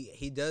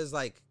he does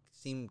like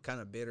seem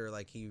kind of bitter.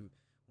 Like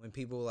when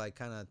people like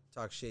kind of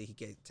talk shit, he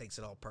takes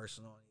it all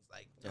personal. And he's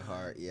like To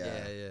heart, yeah.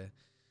 yeah.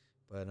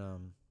 But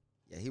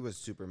Yeah, he was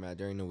super mad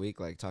during the week,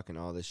 like talking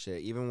all this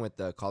shit. Even with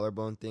the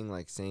collarbone thing,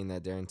 like saying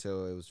that Darren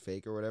Till it was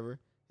fake or whatever.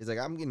 He's like,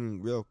 I'm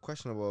getting real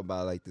questionable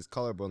about like this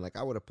collarbone. Like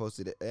I would have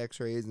posted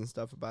X-rays and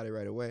stuff about it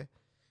right away.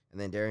 And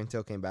then Darren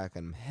Till came back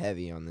and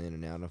heavy on the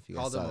internet. I don't know if you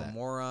guys called saw him that. a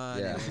moron.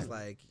 Yeah. It was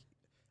like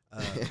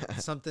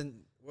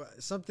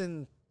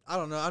something. I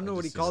don't know. I don't know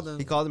what he just called seen him.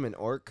 He called him an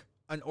orc.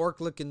 An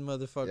orc-looking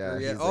motherfucker. Yeah,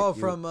 Yeah. he's Oh, like,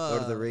 from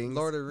Lord of the Rings.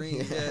 Lord of the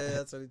Rings. Yeah. Yeah,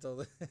 that's what he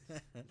told him.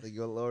 Like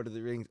you Lord of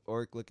the Rings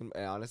orc looking.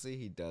 And honestly,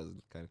 he does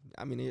kind of.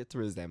 I mean, it's a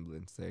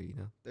resemblance there. You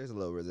know, there's a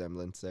little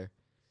resemblance there.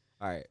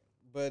 All right,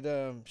 But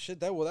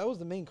that was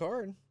the main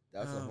card.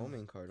 that was the whole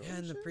main card. Yeah, Oh,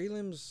 and the shit.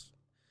 prelims,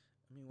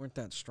 I mean, weren't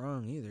that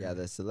strong either. Yeah,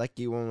 the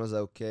Selecki one was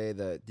okay.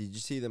 Did you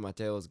see the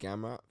Mateos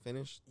Gamrot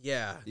finish?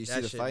 Yeah, you see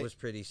that the shit fight? was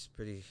pretty.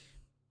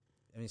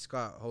 I mean,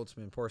 Scott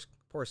Holtzman, poor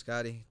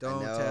Scotty. I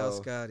Don't know. tell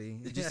Scotty.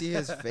 Did you see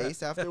his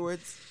face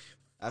afterwards?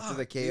 After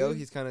the Fuck, KO, dude.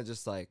 he's kind of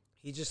just like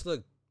He just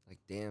looked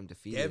damn,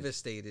 defeated.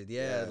 devastated.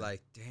 Yeah, Yeah.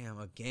 like damn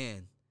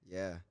again.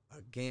 Yeah,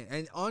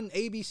 And on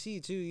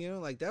ABC too, you know,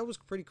 like that was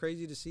pretty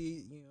crazy to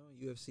see, you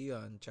know, UFC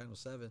on Channel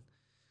 7.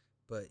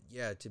 But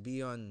yeah, to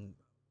be on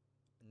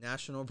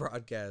national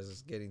broadcast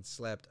is getting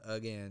slapped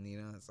again, you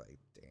know, it's like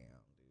damn,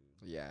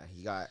 dude. yeah.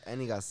 He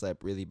got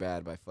slapped really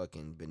bad by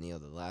fucking Benil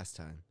the last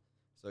time,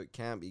 so it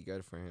can't be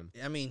good for him.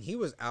 I mean, he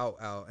was out,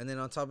 and then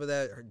on top of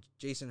that,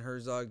 Jason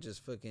Herzog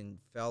just fucking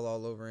fell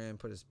all over him,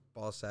 put his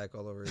ball sack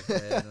all over his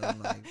head, and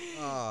I'm like,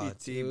 oh,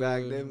 He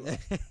teabagged him.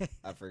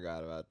 I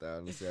forgot about that.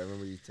 Honestly, I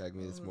remember you tagged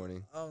me this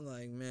morning. I'm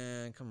like,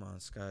 man, come on,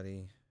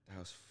 Scotty, That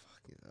was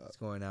fucking up. it's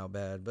going out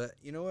bad. But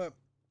you know what?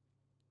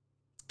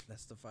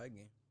 That's the fight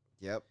game.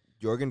 Yep.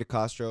 Jorgen De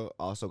Castro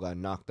also got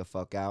knocked the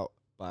fuck out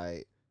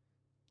by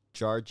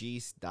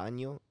Jargis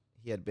Daniel.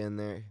 He had been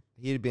there.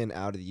 He had been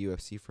out of the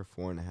UFC for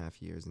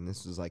 4.5 years, and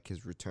this was like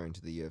his return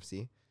to the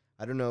UFC.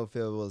 I don't know if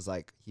it was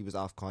like he was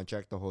off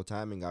contract the whole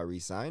time and got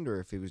re-signed, or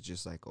if he was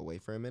just like away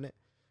for a minute.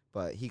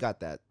 But he got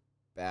that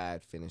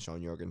bad finish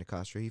on Jorgen De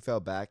Castro. He fell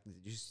back.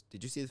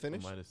 Did you see the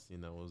finish? I might have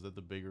seen that. Was that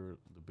the bigger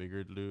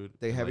dude?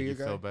 The And, heavier like,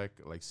 he guy? fell back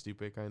like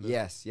Stipe kind of.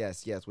 Yes,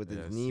 with Yeah,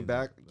 his I knee seen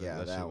back. That. Yeah,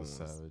 that that shit one was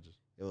was. savage.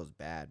 It was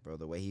bad, bro.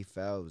 The way he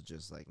fell was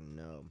just like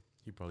no.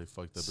 He probably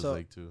fucked up So- his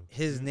leg too.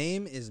 His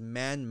name is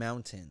Man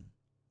Mountain.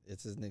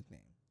 It's his nickname.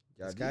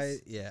 This guy,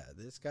 Jargis?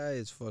 this guy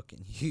is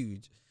fucking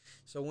huge.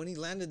 So when he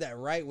landed that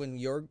right when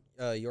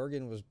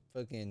Jorgen was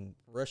fucking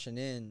rushing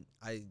in,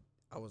 I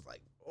was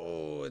like,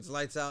 oh, it's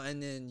lights out.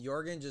 And then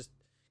Jorgen just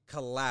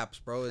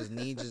collapsed, bro. His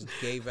knee just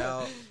gave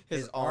out.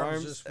 His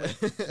arms arms.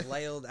 just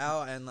flailed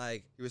out, and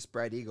like, He was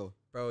spread eagle.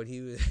 bro,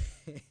 he was.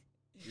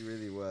 He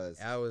really was.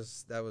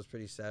 that was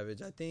pretty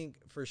savage. I think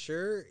for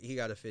sure he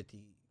got a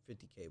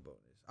 50K bonus.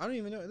 I don't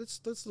even know.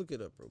 Let's look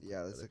it up, bro.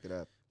 Yeah, let's look it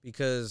up.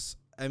 Because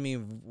I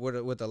mean,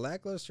 with a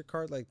lackluster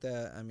card like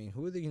that, I mean,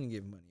 who are they gonna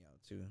give money out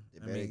to?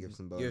 They I better mean, give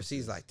some UFC's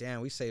bonuses. like,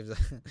 damn, we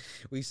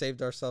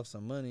saved ourselves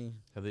some money.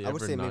 Have they I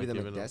would ever say not maybe the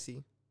given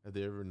McDessie. Have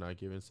they ever not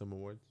given some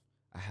awards?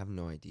 I have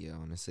no idea,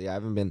 honestly. I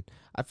haven't been.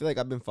 I feel like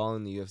I've been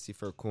following the UFC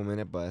for a cool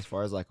minute, but as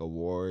far as like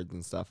awards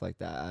and stuff like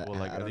that, Well,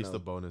 like I at don't least know. the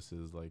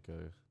bonuses, like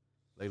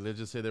let's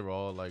just say they were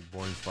all like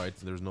boring fights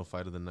and there was no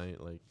fight of the night,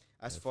 like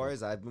As I far feel-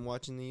 as I've been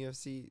watching the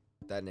UFC,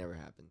 that never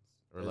happens.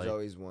 or There's like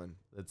always one.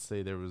 let's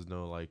say there was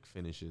no like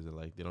finishes and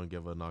like they don't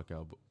give a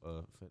knockout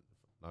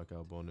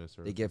bonus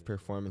or They a give finish.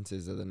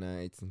 performances of the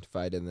nights and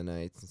fight of the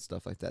nights and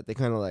stuff like that. They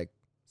kind of like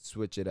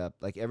switch it up.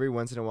 Like every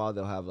once in a while,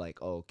 they'll have like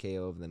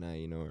KO of the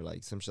night, or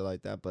like some shit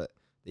like that. But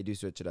they do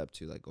switch it up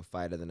to like a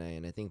fight of the night,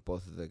 and I think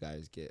both of the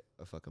guys get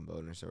a fucking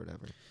bonus or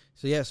whatever.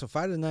 So yeah, so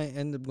fight of the night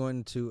ended up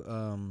going to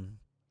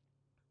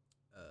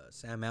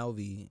Sam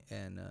Alvey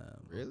and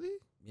Really?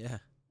 yeah,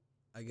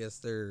 I guess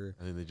they're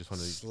I think they just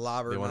wanted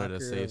slobber. they wanted to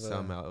knocker save of,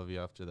 Sam Alvey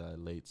after that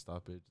late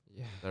stoppage.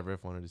 Yeah. That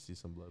ref wanted to see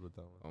some blood with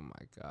that one. Oh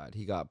my god,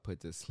 he got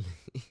put to sleep.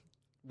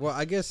 Well,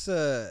 I guess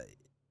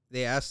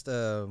they asked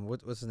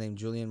what's his name,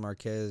 Julian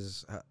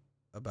Marquez,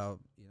 about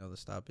the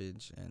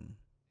stoppage, and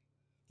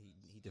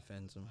he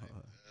defends him.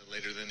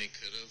 Later than he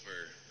could have,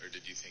 or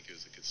did you think it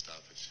was a good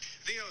stoppage?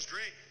 I think that was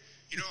great.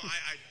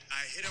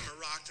 I hit him, I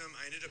rocked him.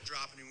 I ended up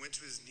dropping. He went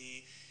to his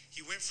knee. He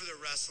went for the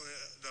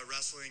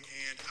wrestling,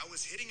 and I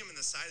was hitting him in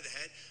the side of the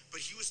head, but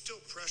he was still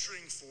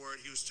pressuring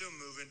forward. He was still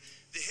moving.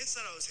 The hits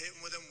that I was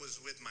hitting with him was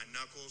with my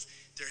knuckles.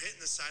 They're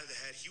hitting the side of the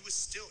head. He was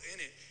still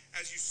in it.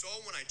 As you saw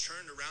when I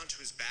turned around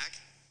to his back,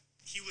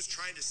 he was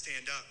trying to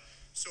stand up.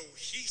 So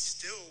he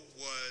still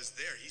was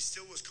there. He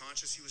still was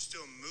conscious. He was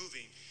still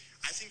moving.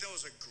 I think that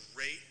was a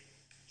great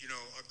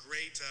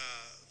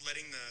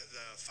letting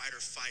the fighter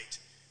fight.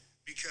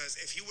 Because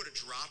if he would have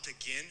dropped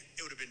again,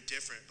 it would have been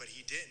different, but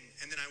he didn't.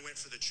 And then I went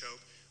for the choke,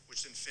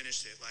 which then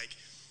finished it. Like,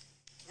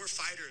 we're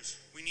fighters.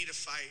 We need to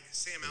fight.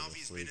 Sam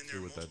Alvey's been in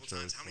there with that multiple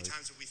times. choke, How many like-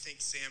 times do we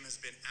think Sam has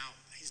been out?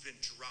 He's been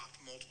dropped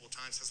multiple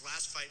times. His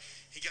last fight,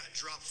 he got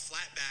dropped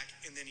flat back,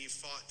 and then he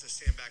fought to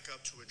stand back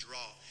up to a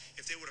draw.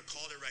 If they would have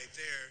called it right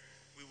there,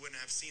 we wouldn't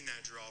have seen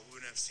that draw. We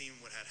wouldn't have seen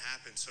what had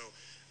happened. So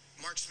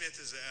Mark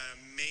Smith is an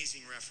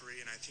amazing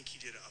referee, and I think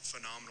he did a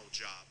phenomenal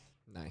job.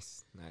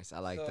 Nice. I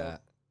like So,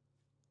 that.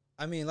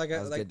 I mean, That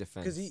was good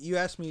defense. because you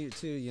asked me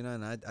too,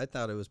 and I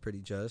thought it was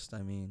pretty just.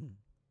 I mean,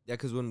 Yeah,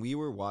 because when we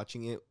were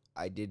watching it,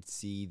 I did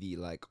see the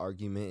like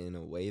argument in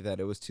a way that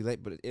it was too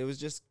late, but it was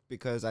just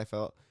because I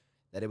felt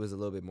that it was a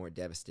little bit more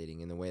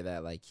devastating in the way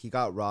that like he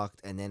got rocked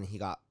and then he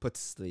got put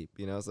to sleep,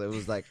 So it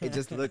was like it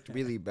just looked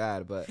really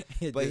bad, but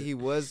he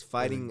was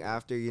fighting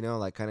after,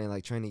 like kind of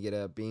like trying to get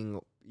up,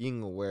 being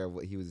aware of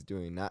what he was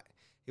doing.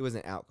 He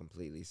wasn't out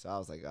completely, so I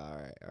was like, all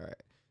right.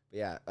 But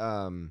yeah,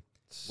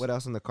 what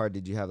else on the card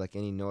did you have? Like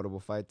any notable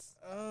fights?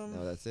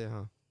 No, that's it,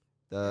 huh?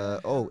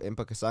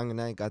 Impa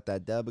Kasanganay got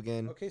that dub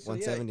again. Okay, so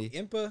 170.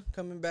 yeah, Impa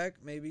coming back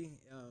maybe.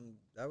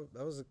 That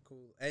was a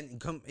cool and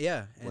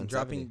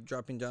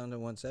dropping down to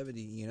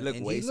 170. Look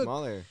and way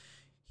smaller.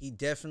 He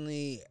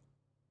definitely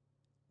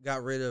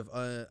got rid of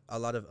a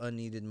lot of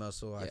unneeded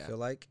muscle. I Yeah. feel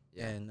like,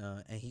 Yeah.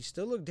 and he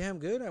still looked damn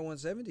good at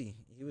 170.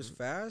 He was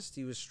fast.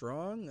 He was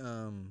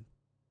strong.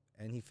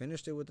 And he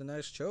finished it with a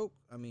nice choke.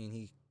 I mean,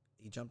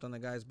 he jumped on the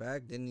guy's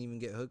back, didn't even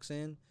get hooks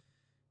in,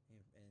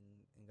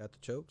 and got the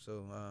choke.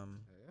 So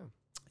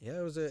yeah,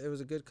 it was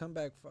a good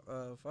comeback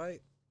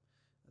fight.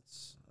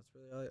 That's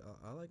really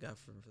all I got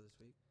for this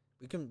week.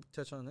 We can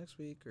touch on next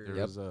week or There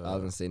Yep. was, I was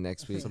gonna say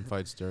next week. some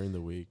fights during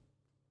the week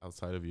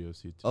outside of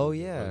UFC too. Oh,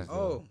 There yeah.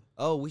 was,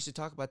 oh We should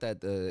talk about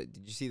that. Did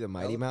you see the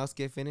Mighty Bella? Mouse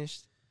get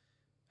finished?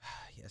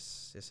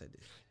 yes I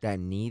did. That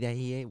knee that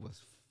he ate was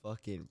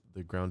fucking.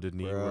 the grounded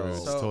knee Bro. where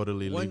it's So,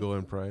 totally one- legal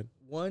in Pride,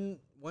 One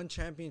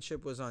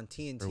championship was on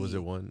TNT. or was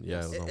it one?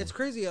 Yeah, it was on It's one.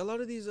 crazy. A lot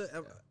of these,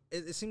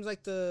 it seems like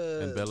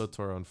And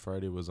Bellator on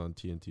Friday was on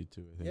TNT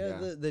too. I think.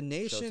 yeah, Yeah. the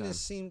nation Showtime. is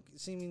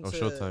seeming Oh, to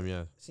Showtime.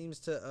 Yeah, seems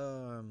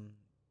to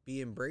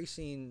be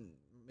embracing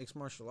mixed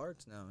martial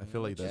arts now. I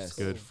feel like which is that's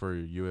Yes. good for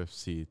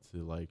UFC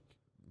to like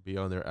be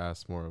on their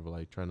ass more of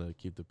like trying to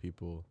keep the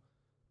people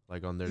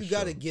like on their. You show.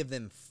 got to give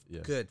them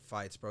Yeah. good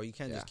fights, bro. You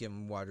can't Yeah. just give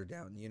them watered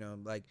down.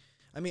 Like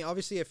I mean,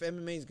 obviously, if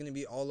MMA is going to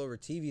be all over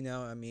TV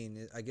now, I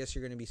mean, I guess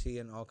you're going to be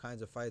seeing all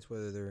kinds of fights,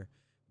 whether they're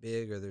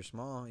big or they're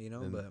small.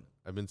 And But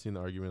I've been seeing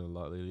the argument a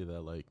lot lately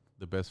that like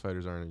the best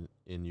fighters aren't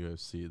in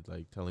UFC.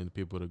 Like telling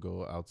people to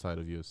go outside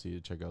of UFC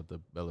to check out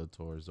the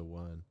Bellators, the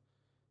one,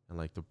 and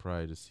like the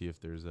Pride to see if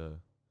there's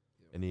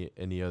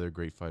any other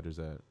great fighters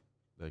that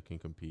can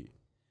compete.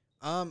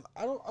 I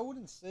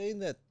wouldn't say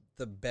that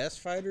the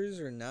best fighters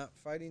are not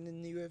fighting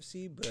in the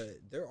UFC,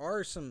 but there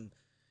are some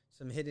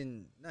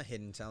not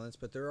hidden talents,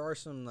 but there are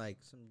some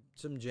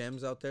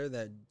gems out there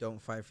that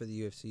don't fight for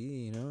the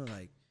UFC.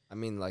 Like I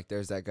mean, like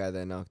there's that guy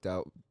that knocked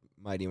out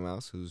Mighty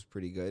Mouse, who's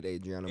pretty good,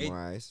 Adriano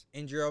Moraes.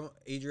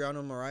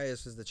 Adriano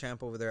Moraes is the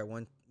champ over there at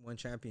one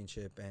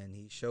championship, and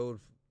he showed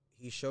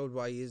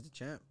why he is the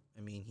champ.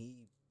 I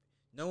mean,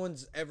 no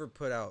one's ever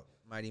put out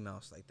Mighty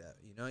Mouse like that.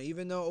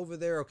 Even though over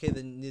there, okay,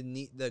 the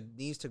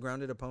knees to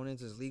grounded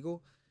opponents is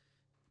legal.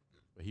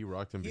 But he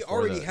rocked him. He before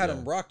already that, had yeah.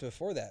 him rocked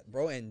before that,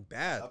 bro, and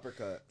bad.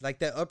 Uppercut. Like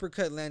that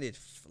uppercut landed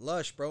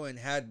flush, bro, and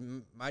had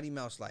Mighty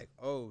Mouse like,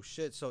 oh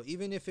shit. So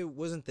even if it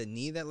wasn't the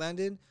knee that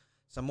landed,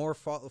 some more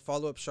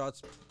follow up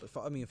shots.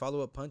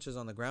 Follow up punches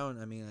on the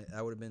ground. I mean,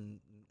 I would have been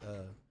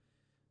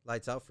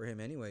lights out for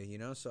him anyway. You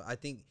know, so I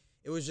think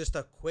it was just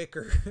a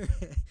quicker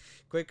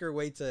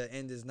way to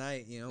end his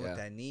night. You know, with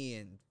that knee,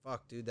 and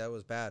fuck, dude, that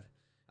was bad.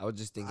 I was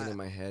just thinking in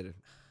my head.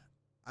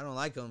 I don't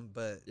like them,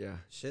 but yeah,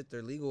 shit,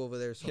 they're legal over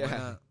there, so why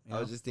not? I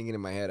was just thinking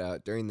in my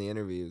head during the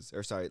interviews,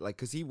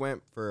 because he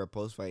went for a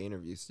post-fight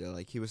interview still.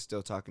 Like, he was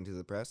still talking to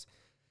the press,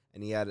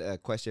 and he had a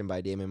question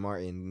by Damon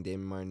Martin, and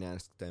Damon Martin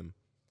asked him,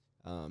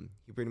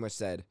 he pretty much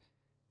said,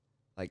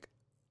 like,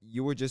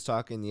 you were just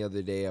talking the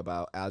other day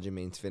about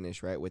Aljamain's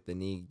finish, right, with the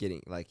knee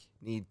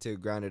to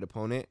grounded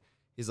opponent.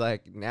 He's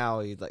like, now,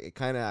 it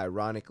kind of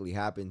ironically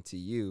happened to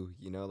you,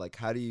 you know? Like,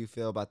 how do you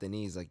feel about the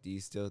knees? Like, do you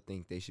still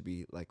think they should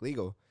be, like,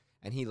 legal?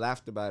 And he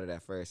laughed about it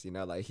at first, you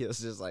know, like, he was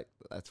just like,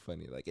 that's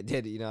funny. Like, it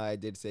did, you know, I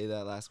did say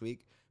that last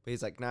week. But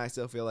he's like, nah, I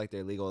still feel like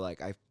they're legal.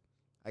 Like,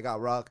 I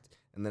got rocked,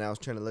 and then I was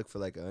trying to look for,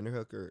 like, an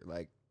underhook or,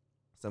 like,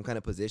 some kind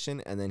of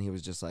position. And then he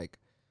was just like,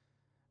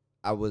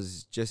 I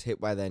was just hit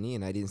by that knee,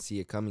 and I didn't see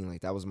it coming. Like,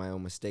 that was my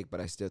own mistake.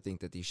 But I still think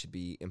that these should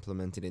be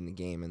implemented in the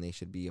game, and they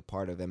should be a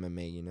part of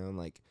MMA, you know?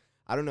 Like,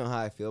 I don't know how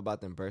I feel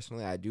about them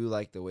personally. I do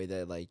like the way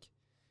that, like,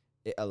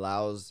 it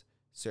allows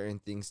certain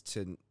things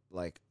to,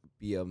 like,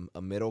 be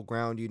a middle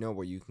ground, you know,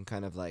 where you can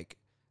kind of, like,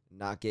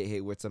 not get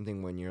hit with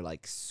something when you're,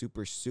 like,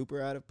 super,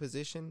 super out of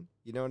position.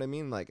 You know what I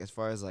mean? Like, as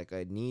far as, like,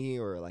 a knee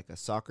or, like, a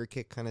soccer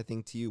kick kind of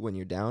thing to you when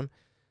you're down,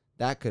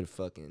 that could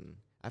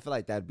I feel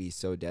like that'd be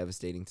so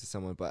devastating to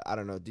someone. But I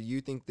don't know. Do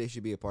you think they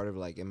should be a part of,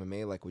 like,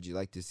 MMA? Like, would you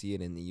like to see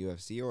it in the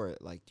UFC, or,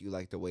 like, do you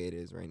like the way it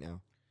is right now?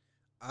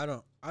 I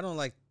don't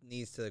like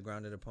knees to the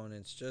grounded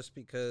opponents just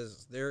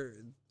because they're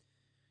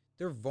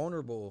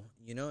vulnerable,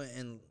 you know,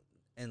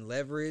 and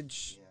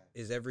leverage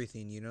is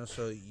everything, you know.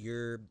 So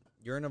you're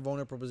in a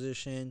vulnerable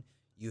position.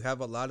 You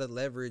have a lot of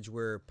leverage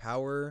where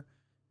power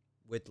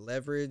with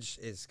leverage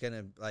is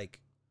gonna, like,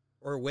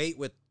 or weight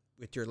with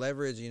your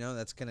leverage, you know,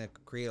 that's gonna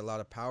create a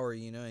lot of power,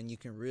 you know, and you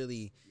can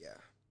really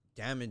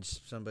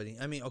damage somebody.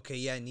 I mean, okay,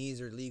 yeah,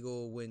 knees are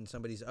legal when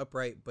somebody's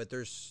upright, but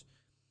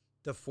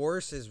the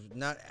force is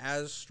not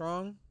as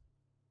strong,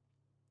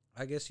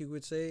 I guess you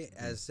would say,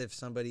 as if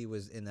somebody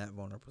was in that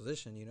vulnerable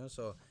position, you know.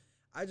 So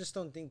I just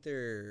don't think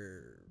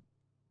they're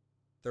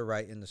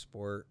right in the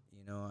sport,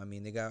 you know. I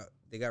mean, they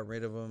got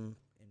rid of them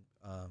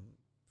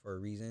for a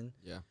reason.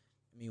 Yeah.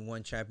 I mean,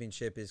 One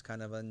Championship is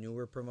kind of a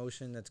newer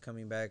promotion that's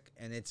coming back,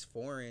 and it's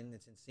foreign.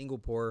 It's in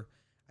Singapore.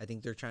 I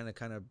think they're trying to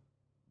kind of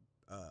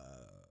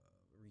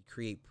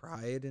recreate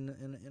Pride in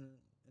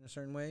a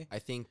certain way. I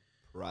think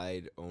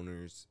Pride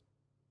owners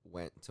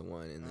went to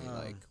one, and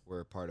they were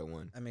a part of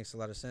one. That makes a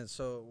lot of sense.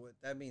 So with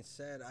that being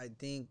said, I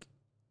think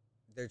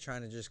they're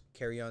trying to just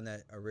carry on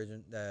that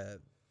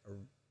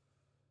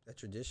that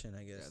tradition,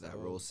 I guess. Yeah, that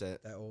rule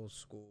set. That old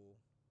school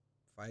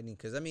fighting.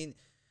 Because, I mean,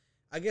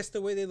 I guess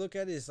the way they look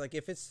at it is, like,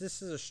 if this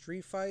is a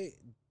street fight,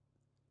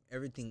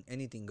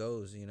 anything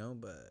goes, you know?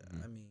 But,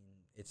 I mean,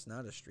 it's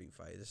not a street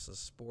fight. It's a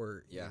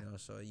sport, you know?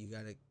 So you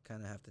got to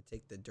kind of have to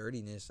take the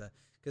dirtiness.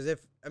 Because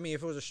if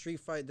it was a street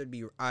fight, there'd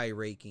be eye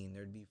raking.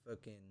 There'd be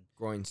fucking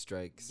groin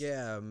strikes.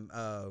 Yeah.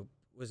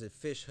 Was it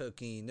fish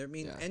hooking? I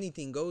mean,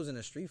 anything goes in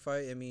a street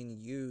fight. I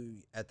mean,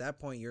 you, at that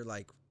point, you're,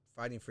 like,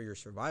 fighting for your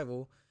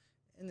survival.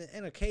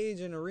 In a cage,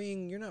 in a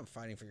ring, you're not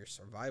fighting for your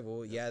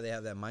survival. Yeah, they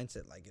have that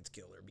mindset, like, it's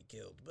kill or be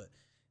killed. But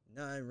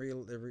no,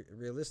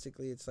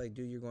 realistically, it's like,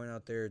 dude, you're going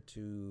out there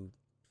to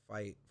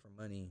fight for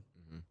money.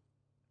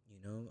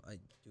 You know, I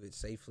do it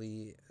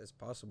safely as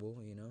possible,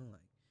 you know.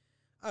 Like,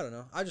 I don't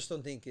know. I just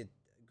don't think it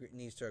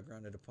needs to a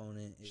grounded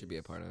opponent. Should be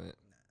a part of it.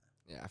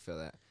 Nah. Yeah, I feel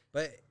that.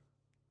 But,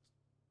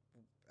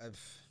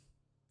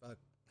 fuck.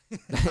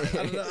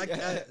 I don't know.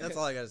 That's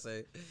all I gotta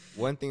say.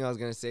 One thing I was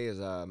gonna say is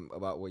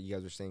about what you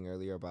guys were saying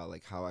earlier about,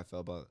 like, how I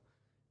felt about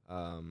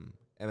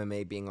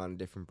MMA being on a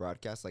different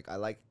broadcast. Like, I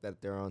like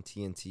that they're on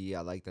TNT.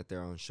 I like that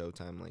they're on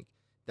Showtime. Like,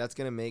 that's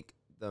gonna make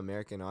the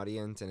American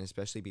audience, and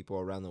especially people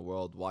around the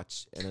world,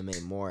 watch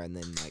MMA more, and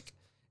then, like,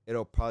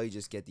 it'll probably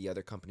just get the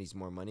other companies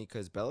more money,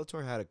 because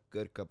Bellator had a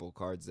good couple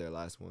cards their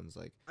last ones.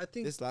 Like, I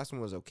think this last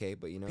one was okay,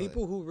 but, you know,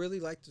 people who really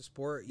like the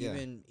sport,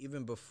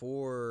 even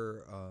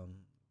before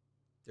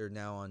they're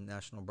now on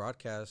national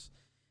broadcast,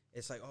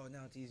 it's like, oh,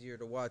 now it's easier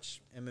to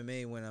watch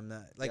MMA when I'm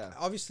not, like,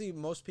 obviously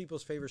most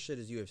people's favorite shit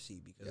is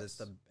UFC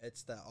because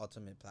it's the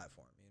ultimate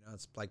platform, you know.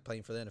 It's like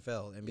playing for the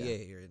NFL,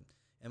 NBA, or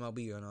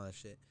MLB, and all that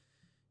shit,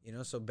 you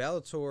know. So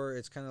Bellator,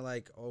 it's kind of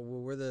like, oh,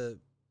 well,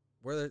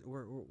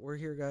 we're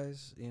here,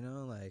 guys, you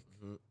know. Like,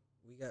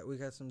 we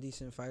got some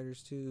decent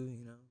fighters too,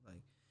 you know.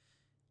 Like,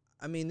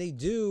 I mean, they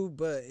do,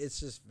 but it's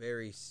just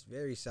very,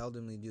 very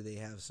seldomly do they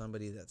have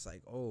somebody that's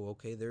like, oh,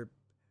 okay,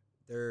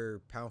 they're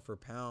pound for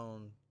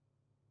pound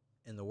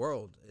in the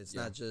world. It's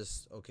not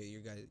just, okay,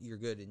 you're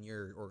good in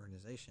your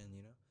organization,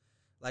 you know.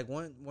 Like,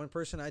 one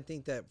person I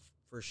think that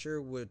for sure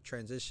would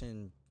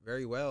transition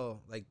very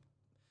well, like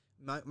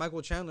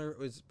Michael Chandler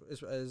is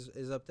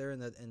up there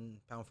in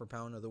pound for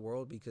pound of the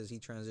world, because he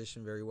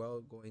transitioned very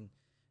well going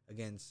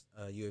against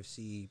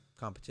UFC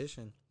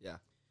competition. Yeah.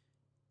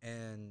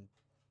 And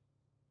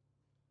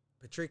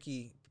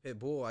Patricky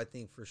Pitbull, I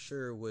think for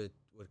sure would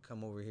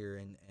come over here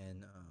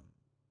and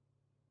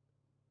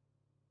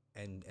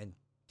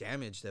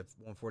damage that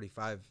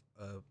 145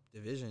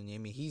 division. I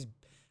mean,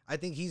 I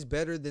think he's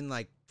better than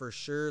like for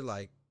sure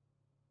like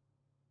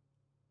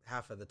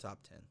half of the top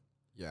 10.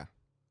 Yeah,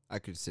 I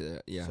could say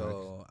that. Yeah.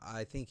 So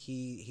I think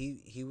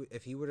he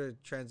if he were to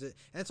transit,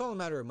 and it's all a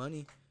matter of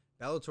money.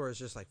 Bellator is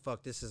just like,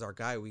 fuck, this is our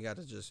guy. We got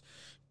to just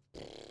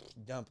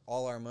dump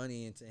all our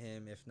money into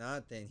him. If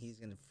not, then he's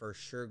gonna for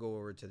sure go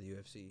over to the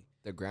UFC.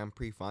 The Grand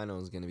Prix final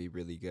is going to be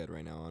really good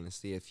right now,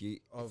 honestly.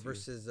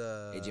 Versus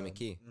AJ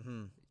McKee.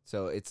 Mm-hmm.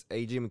 So it's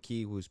AJ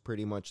McKee, who's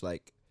pretty much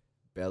like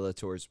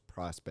Bellator's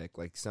prospect,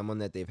 like someone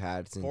that they've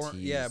had since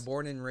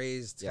born and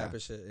raised type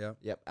of shit. Yeah.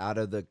 Yep, out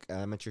of the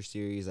amateur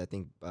series. I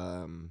think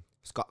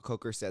Scott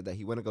Coker said that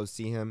he went to go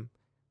see him.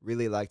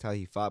 Really liked how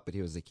he fought, but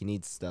he was like, he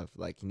needs stuff,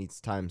 like he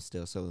needs time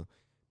still. So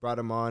brought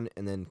him on,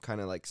 and then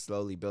kind of like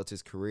slowly built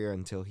his career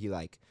until he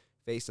like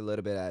faced a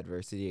little bit of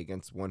adversity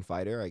against one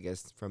fighter. I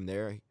guess from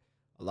there,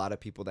 a lot of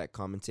people that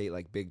commentate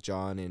like Big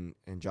John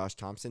and Josh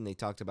Thompson, they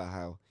talked about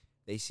how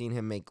they seen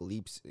him make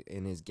leaps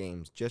in his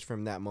games just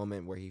from that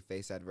moment where he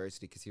faced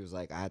adversity, because he was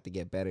like, I have to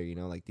get better, you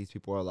know, like these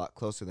people are a lot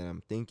closer than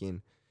I'm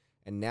thinking.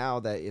 And now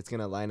that it's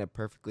going to line up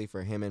perfectly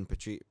for him and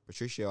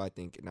Patricio, I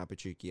think, not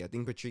Patricky. I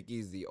think Patricky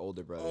is the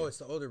older brother. Oh, it's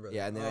the older brother.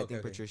 Yeah, and then I think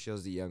okay.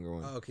 Patricio's the younger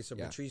one. Oh, okay, so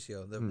Yeah.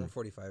 Patricio, the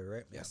 145,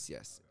 right?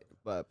 Yes.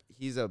 But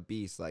he's a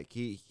beast. Like,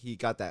 he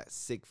got that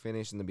sick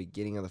finish in the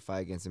beginning of the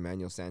fight against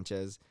Emmanuel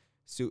Sanchez.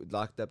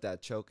 Locked up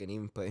that choke and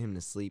even put him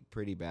to sleep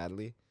pretty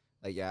badly.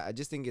 Like, yeah, I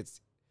just think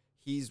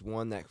he's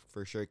one that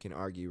for sure can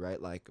argue,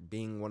 right? Like,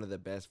 being one of the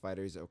best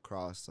fighters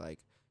across, like,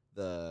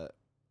 the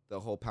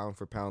whole pound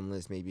for pound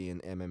list, maybe in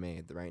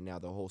MMA right now,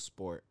 the whole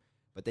sport.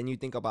 But then you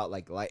think about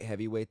like light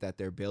heavyweight that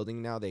they're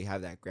building now. They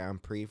have that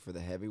Grand Prix for the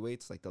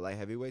heavyweights, like the light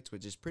heavyweights,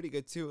 which is pretty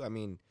good too. I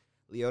mean,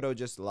 Lyoto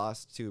just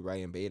lost to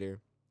Ryan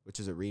Bader,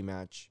 which is a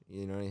rematch.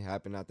 You know, it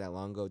happened not that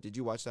long ago. Did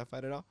you watch that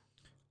fight at all?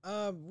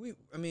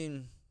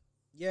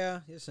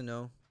 Yes and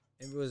no.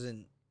 It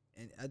wasn't,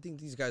 and I think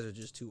these guys are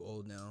just too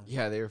old now.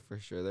 Yeah, they're for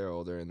sure. They're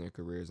older in their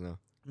careers now.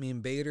 I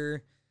mean,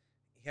 Bader,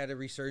 he had a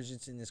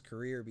resurgence in his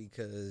career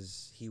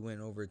because he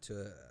went over to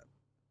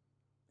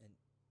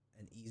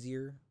an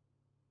easier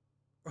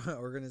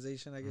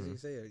organization, I guess you could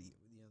say. Or,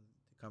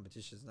 the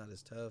competition's not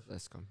as tough.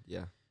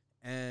 Yeah.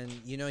 And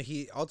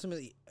he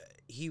ultimately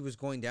he was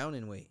going down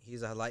in weight.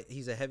 He's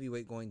a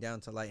heavyweight going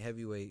down to light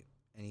heavyweight,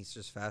 and he's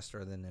just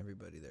faster than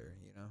everybody there,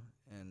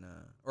 and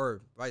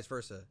or vice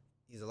versa.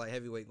 He's a light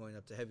heavyweight going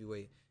up to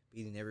heavyweight,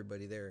 beating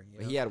everybody there.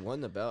 But he had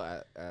won the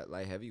belt at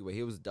light heavyweight.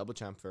 He was double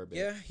champ for a bit.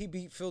 Yeah, he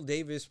beat Phil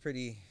Davis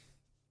pretty,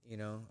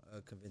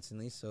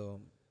 convincingly.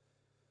 So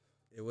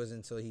it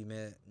wasn't until he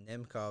met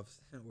Nemkov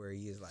where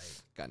he is like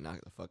got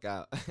knocked the fuck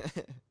out.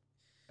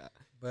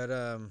 But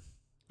all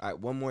right,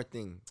 one more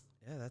thing.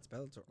 Yeah, that's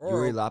Bellator.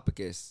 Yuri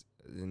Lapicus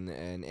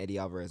and Eddie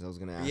Alvarez. I was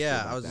gonna ask.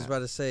 Yeah, I was just about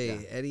to say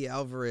Yeah. Eddie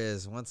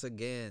Alvarez once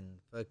again,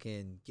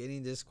 fucking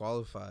getting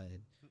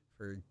disqualified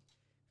for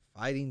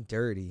fighting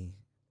dirty.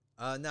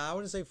 No, I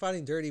wouldn't say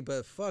fighting dirty,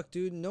 but fuck,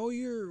 dude, know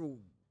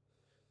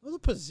the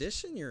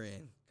position you're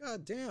in.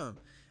 God damn.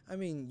 I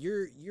mean,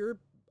 you're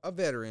a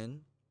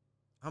veteran.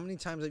 How many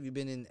times have you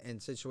been in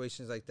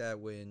situations like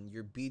that when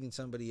you're beating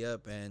somebody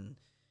up and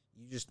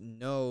you just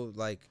know,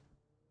 like,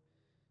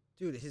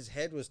 dude, his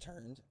head was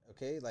turned,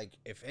 okay? Like,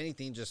 if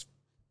anything, just,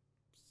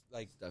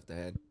 like, Stuff the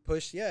head.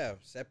 push,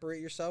 separate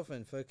yourself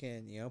and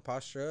fucking,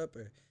 posture up.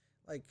 Or,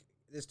 like,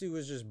 this dude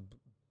was just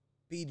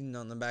beating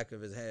on the back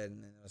of his head.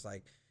 And it was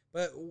like,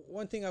 but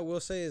one thing I will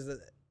say is that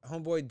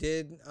Homeboy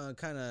did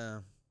kind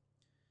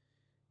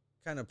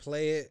of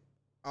play it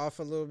off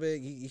a little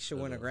bit. He should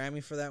win a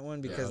Grammy for that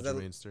one because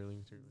Aljamain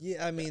Sterling too.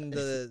 yeah, I mean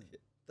the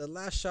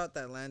last shot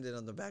that landed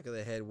on the back of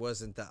the head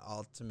wasn't the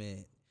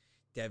ultimate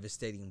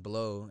devastating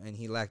blow, and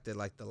he lacked it.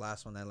 Like the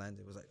last one that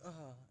landed was like,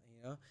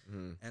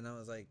 and I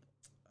was like,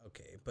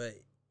 okay, but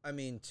I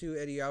mean, too,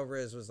 Eddie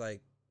Alvarez was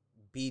like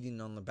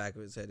beating on the back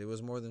of his head. It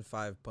was more than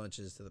 5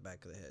 punches to the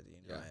back of the head,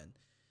 Yeah. And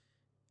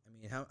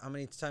I mean, how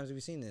many times have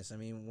you seen this? I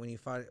mean, when he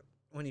fought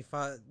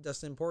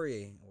Dustin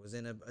Poirier, was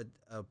in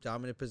a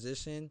dominant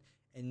position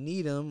and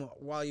kneed him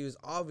while he was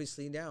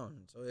obviously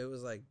down. So it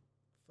was like,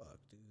 fuck,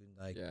 dude.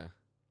 Like, Yeah.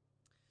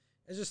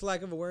 it's just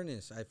lack of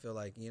awareness, I feel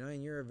like,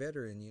 and you're a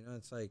veteran,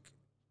 it's like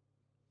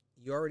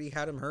you already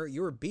had him hurt.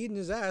 You were beating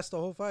his ass the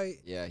whole fight.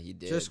 Yeah, he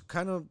did. Just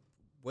kind of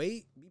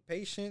wait, be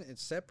patient, and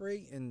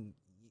separate, and,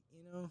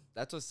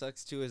 That's what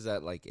sucks too, is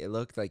that like it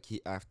looked like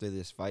after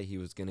this fight he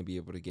was gonna be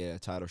able to get a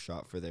title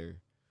shot for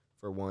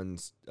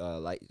one's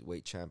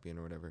lightweight champion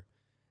or whatever.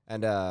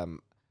 And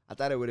I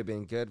thought it would have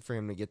been good for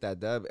him to get that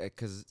dub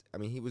because I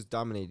mean he was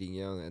dominating,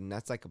 and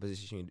that's like a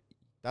position.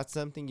 That's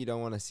something you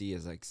don't want to see,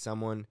 is like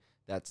someone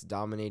that's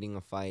dominating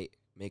a fight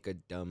make a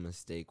dumb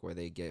mistake where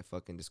they get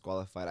fucking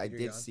disqualified. I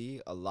did see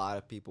a lot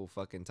of people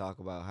fucking talk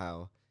about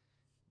how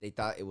they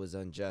thought it was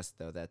unjust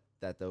though, that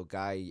the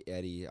guy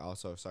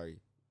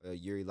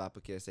Yuri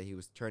Lapicus, that he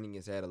was turning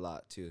his head a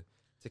lot to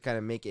kind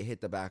of make it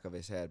hit the back of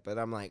his head. But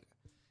I'm like,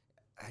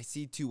 I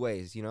see two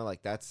ways, you know,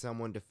 like that's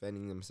someone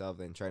defending themselves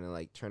and trying to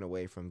like turn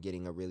away from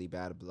getting a really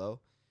bad blow.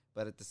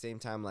 But at the same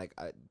time, like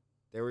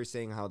they were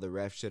saying how the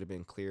ref should have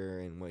been clearer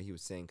in what he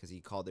was saying because he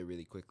called it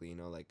really quickly, you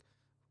know, like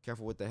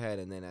careful with the head.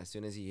 And then as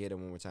soon as he hit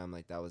him one more time,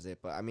 like that was it.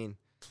 But I mean,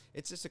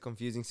 it's just a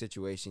confusing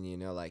situation, you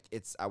know, like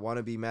I want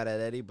to be mad at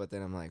Eddie, but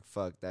then I'm like,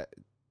 fuck that.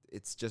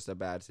 It's just a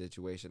bad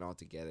situation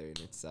altogether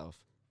in itself.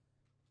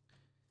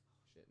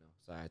 Shit, no.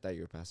 Sorry, I thought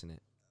you were passing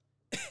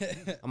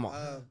it. I'm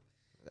on.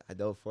 I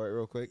dove for it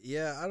real quick.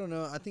 Yeah, I don't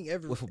know. I think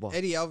Wiffle ball.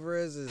 Eddie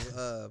Alvarez is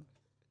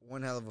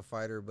one hell of a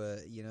fighter,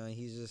 but you know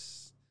he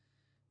needs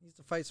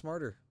to fight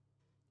smarter.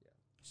 Yeah,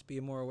 just be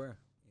more aware.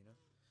 You know,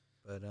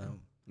 but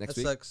Next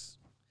that week, sucks.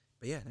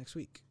 But yeah, next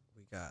week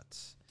we got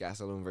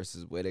Gastelum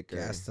versus Whitaker.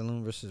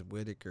 Gastelum versus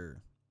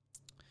Whitaker.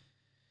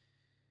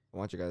 I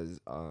want you guys.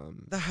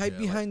 The hype Yeah,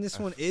 behind like, this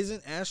one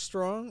isn't as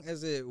strong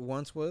as it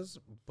once was,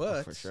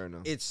 but for sure,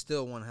 no. it's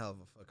still one hell of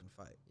a fucking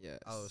fight. Yes.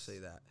 I will say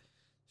that.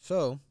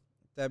 So,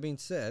 that being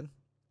said,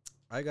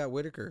 I got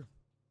Whitaker,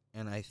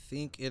 and I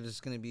think it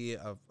is going to be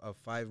a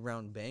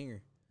 5-round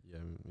banger. Yeah,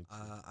 me too.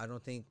 I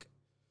don't think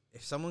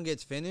if someone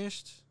gets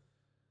finished,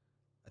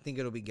 I think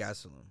it'll be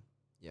Gastelum.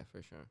 Yeah,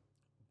 for sure.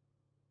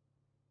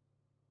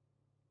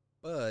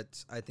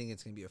 But I think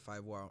it's going to be a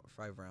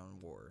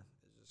 5-round war.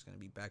 It's just going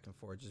to be back and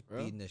forth, just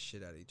Bro. beating the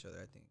shit out of each other,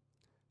 I think.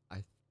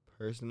 I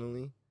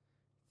personally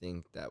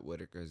think that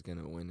Whitaker is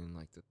gonna win in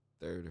like the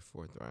 3rd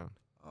or 4th round.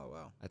 Oh,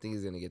 wow. I think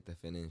he's gonna get the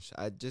finish.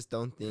 I just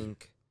don't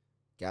think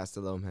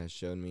Gastelum has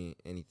shown me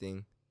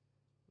anything.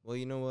 Well,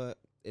 you know what?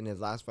 In his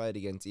last fight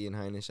against Ian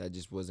Heinisch, I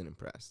just wasn't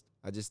impressed.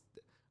 I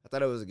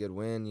thought it was a good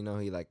win. You know,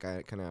 he like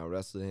kind of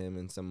wrestled him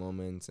in some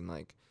moments, and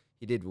like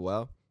he did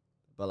well,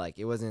 but like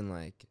it wasn't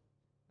like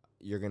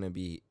you're gonna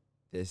be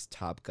this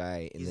top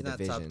guy in He's the not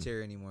division. top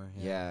tier anymore.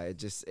 Yeah,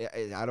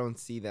 I don't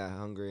see that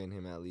hunger in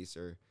him at least,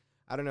 or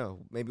I don't know.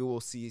 Maybe we'll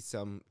see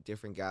some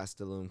different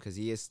Gastelum because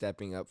he is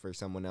stepping up for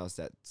someone else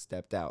that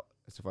stepped out.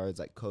 As far as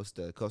like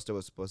Costa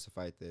was supposed to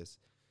fight this,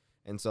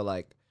 and so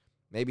like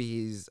maybe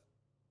he's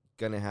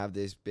gonna have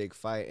this big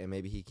fight, and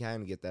maybe he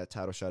can get that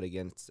title shot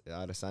against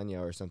Adesanya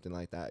or something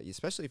like that.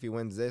 Especially if he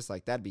wins this,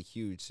 like that'd be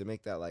huge to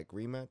make that like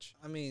rematch.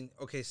 I mean,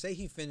 okay, say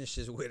he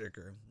finishes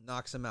Whitaker,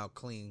 knocks him out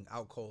clean,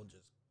 out cold,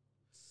 just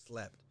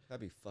slept.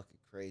 That'd be fucking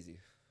crazy.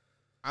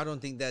 I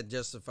don't think that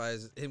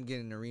justifies him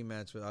getting a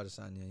rematch with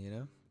Adesanya, you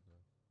know?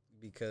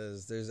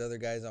 Because there's other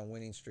guys on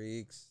winning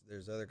streaks.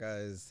 There's other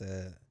guys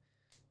that,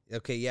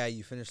 okay, yeah,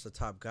 you finished the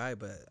top guy,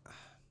 but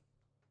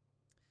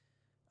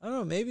I don't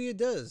know, maybe it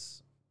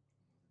does.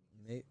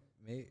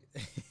 Maybe.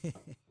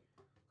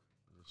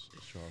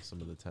 Just show off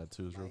some of the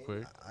tattoos real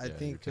quick. I your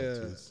think,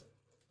 tattoos.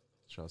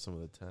 Show off some of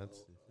the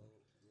tats.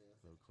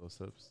 Little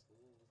close-ups.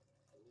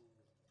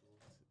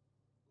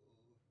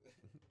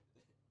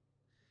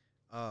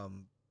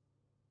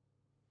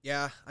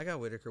 Yeah, I got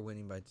Whitaker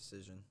winning by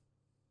decision.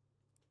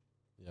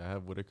 Yeah, I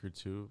have Whitaker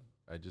too.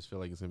 I just feel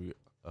like it's gonna be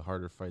a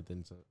harder fight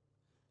than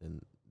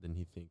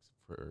he thinks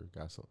for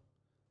Gastelum.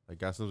 Like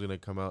Gastelum's gonna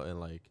come out and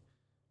like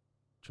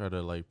try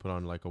to like put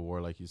on like a war,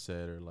 like you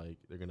said, or like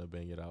they're gonna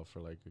bang it out for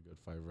like a good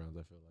 5 rounds.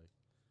 I feel like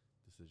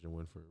decision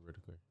win for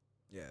Whitaker.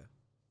 Yeah.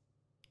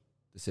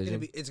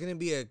 Decision. It's gonna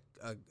be a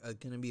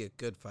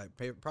good fight.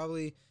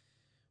 Probably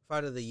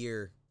fight of the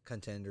year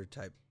contender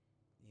type,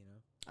 you know.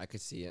 I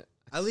could see it.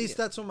 At least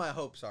that's what my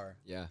hopes are.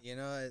 Yeah. You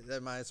know,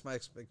 it's my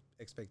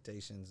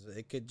expectations.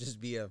 It could just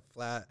be a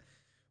flat,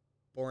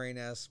 boring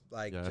ass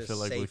like. Yeah, just I feel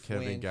like safe with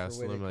Kevin win for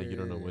Gastelum, like you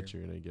don't know what Whitaker.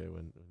 you're gonna get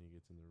when he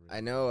gets in the ring. I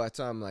know. That's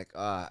why I'm like,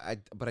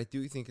 but I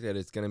do think that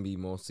it's gonna be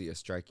mostly a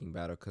striking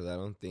battle because I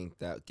don't think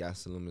that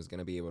Gastelum is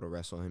gonna be able to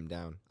wrestle him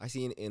down. I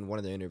see in one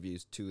of the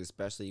interviews too,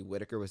 especially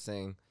Whitaker was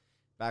saying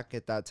back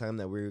at that time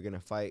that we were gonna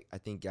fight. I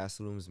think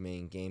Gastelum's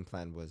main game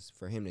plan was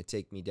for him to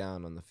take me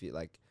down on the feet,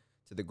 like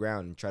to the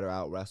ground, and try to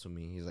out wrestle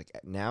me. He's like,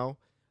 now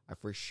I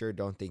for sure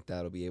don't think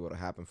that'll be able to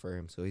happen for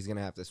him. So he's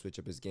gonna have to switch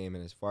up his game.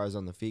 And as far as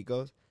on the feet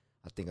goes,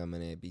 I think I'm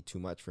gonna be too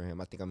much for him.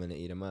 I think I'm gonna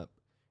eat him up.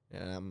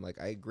 And I'm like,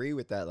 I agree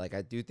with that. Like,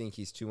 I do think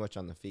he's too much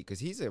on the feet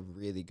because he's a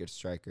really good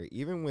striker.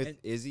 Even with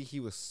Izzy, he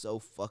was so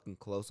fucking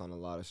close on a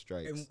lot of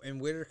strikes. And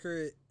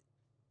Whitaker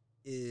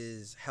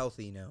is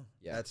healthy now.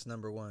 Yeah. That's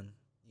number one.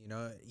 You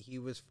know,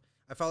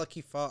 I felt like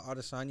he fought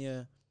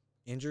Adesanya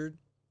injured.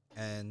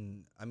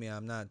 And, I mean,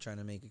 I'm not trying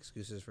to make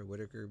excuses for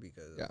Whitaker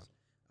because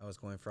I was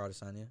going for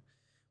Adesanya.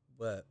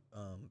 But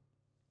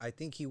I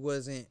think he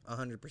wasn't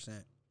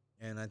 100%.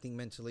 And I think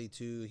mentally,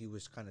 too, he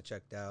was kind of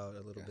checked out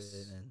a little bit.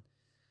 And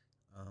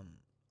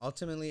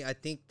ultimately, I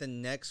think the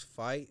next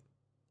fight,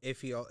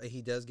 if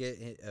he does get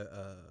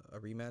a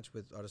rematch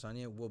with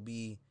Adesanya, will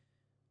be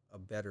a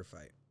better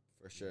fight.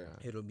 For sure.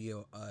 It'll be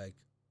a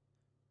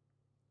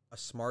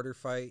smarter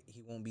fight.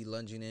 He won't be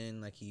lunging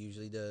in like he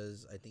usually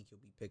does. I think he'll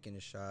be picking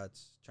his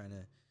shots, trying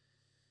to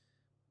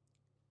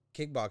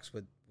kickbox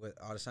with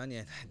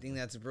Adesanya. And I think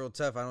that's real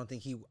tough. I don't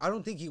think he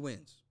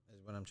wins.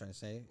 Is what I'm trying to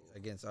say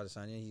against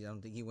Adesanya. I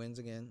don't think he wins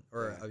again,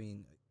 or I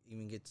mean,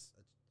 even gets.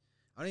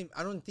 I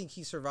don't think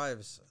he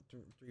survives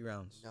 3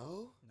 rounds.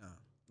 No?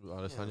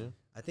 Adesanya?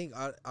 I think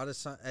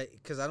Adesanya,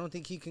 because I don't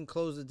think he can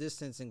close the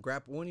distance and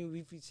grapple. When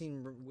we've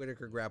seen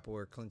Whitaker grapple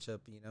or clinch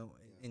up,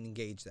 and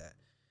engage that.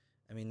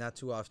 I mean, not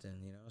too often,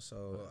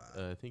 So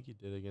I think he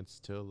did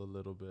against Till a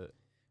little bit.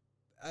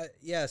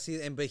 yeah,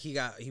 see, but he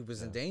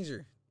was in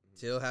danger.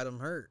 Till had him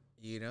hurt,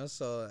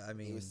 So I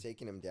mean, he was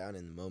taking him down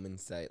in the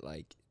moments that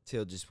like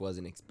Till just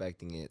wasn't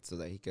expecting it, so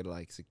that he could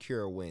like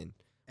secure a win,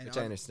 which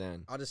I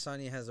understand.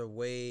 Adesanya has a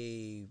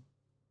way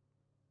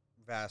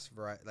vast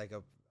variety, like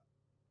a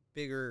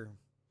bigger.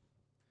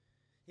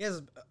 He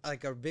has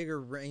like a bigger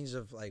range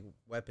of like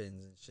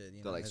weapons and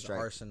shit, like his strike.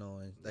 arsenal,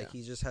 and like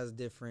he just has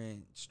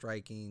different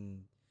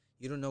striking.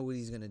 You don't know what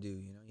he's gonna do,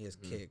 He has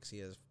kicks, he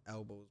has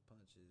elbows,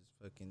 punches,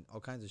 fucking all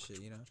kinds of shit,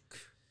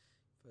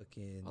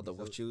 Fucking All the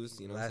wolf chews,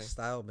 last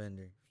style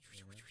bender.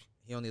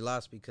 He only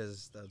lost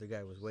because the other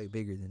guy was way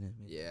bigger than him.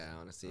 Yeah,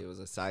 honestly, it was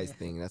a size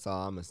thing. That's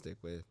all I'm gonna stick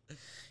with.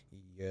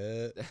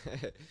 Yeah.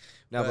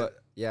 No, but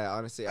yeah,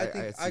 honestly, I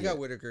think I got it.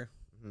 Whitaker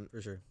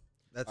for sure.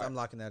 I'm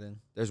locking that in.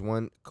 There's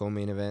one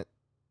co-main event: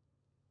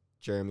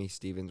 Jeremy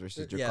Stevens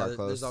versus Drakkar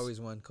Klose. There's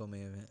always one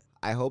co-main event.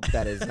 I hope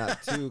that is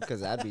not two,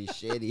 because that'd be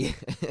shitty.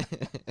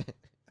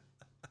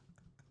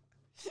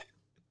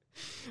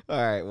 All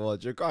right, well,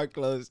 Drakkar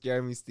Klose,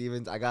 Jeremy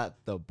Stevens. I got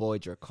the boy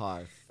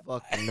Drakkar.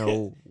 Fuck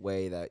no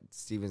way that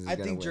Stevens is I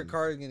gonna think win.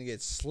 Drakkar is gonna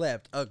get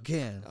slept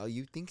again. Oh,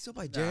 you think so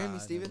by Jeremy Nah,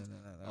 Stevens? no.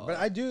 Oh. But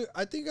I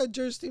think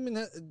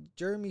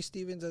Jeremy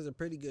Stevens has a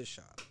pretty good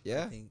shot.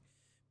 Yeah? I think,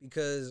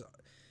 because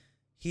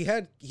he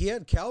had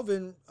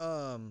Calvin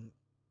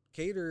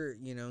Cater.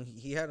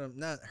 He had him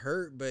not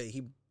hurt, but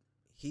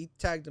he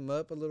tagged him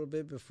up a little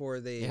bit before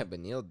they. Yeah,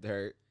 Benil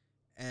hurt.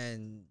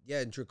 And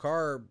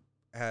Drakkar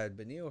had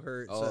Benil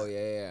hurt. Oh,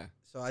 yeah.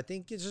 So I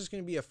think it's just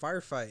gonna be a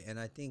firefight, and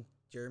I think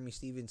Jeremy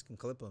Stevens can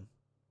clip him.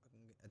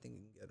 I think he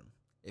can get him.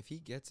 If he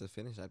gets a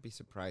finish, I'd be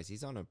surprised.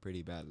 He's on a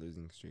pretty bad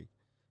losing streak.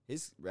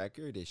 His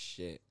record is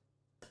shit.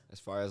 As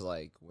far as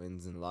like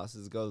wins and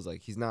losses goes,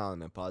 like he's not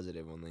on a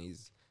positive one.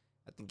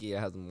 I think he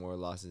has more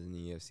losses in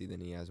the UFC than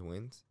he has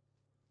wins.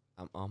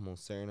 I'm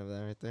almost certain of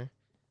that right there.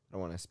 I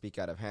don't want to speak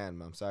out of hand,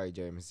 but I'm sorry,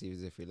 Jeremy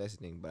Stevens, if you're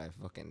listening, but I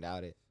fucking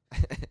doubt it.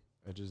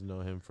 I just know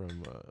him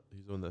from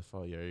he's the one that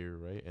fought Yair,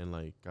 right? And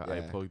like got Yeah.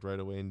 eye poked right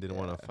away and didn't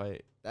want to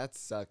fight. That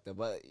sucked, though.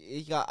 But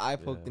he got eye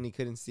poked and he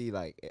couldn't see.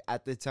 Like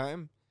at the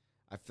time,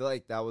 I feel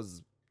like that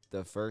was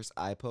the first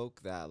eye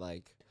poke that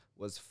like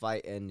was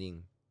fight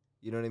ending.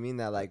 You know what I mean?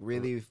 That like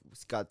really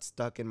got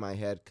stuck in my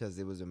head because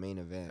it was a main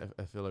event.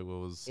 I feel like what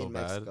was so In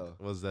bad Mexico.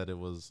 was that it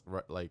was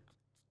like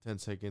 10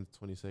 seconds,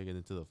 20 seconds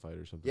into the fight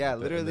or something. Yeah, like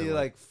that. And literally then,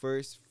 like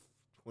first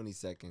 20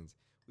 seconds.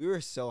 We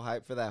were so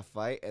hyped for that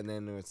fight, and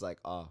then it's like,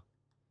 oh,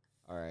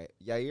 all right.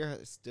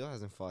 Yair still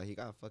hasn't fought. He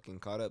got fucking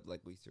caught up, like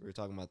we were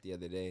talking about the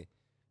other day.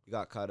 He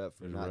got caught up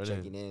for He was not running.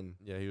 checking in.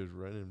 Yeah, he was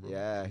running, bro.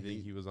 Yeah, You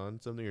think he was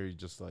on something, or he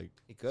just like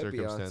He could be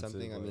on circumstances,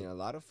 something. I like- mean, a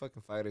lot of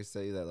fucking fighters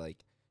say that like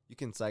you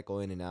can cycle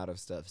in and out of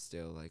stuff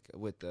still, like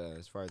with the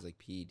as far as like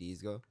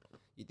PEDs go.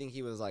 You think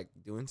he was like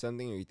doing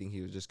something, or you think he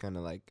was just kind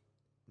of like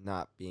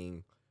not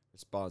being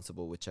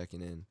responsible with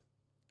checking in?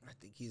 I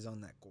think he's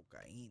on that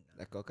cocaine.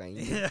 That cocaine.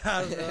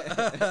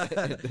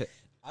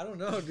 I don't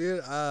know,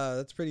 dude.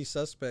 That's pretty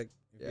suspect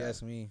if you Yeah.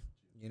 ask me.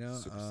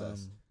 Super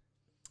sus.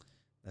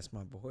 That's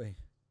my boy.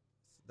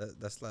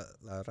 That's La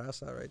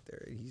Raza right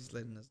there. He's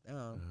letting us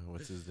down.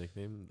 what's his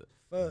nickname?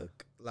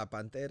 Fuck La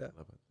Pantera.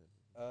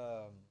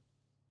 Uh,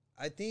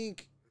 I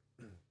think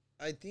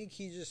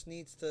he just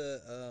needs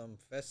to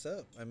fess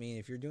up. I mean,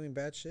 if you're doing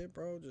bad shit,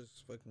 bro,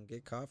 just fucking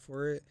get caught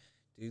for it.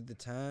 Do the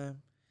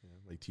time. Yeah,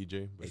 like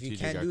TJ, but If you TJ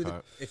can't got do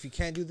caught. if you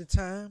can't do the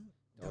time,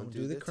 don't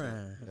do the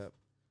crime.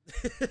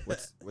 Yep.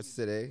 What's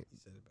today? He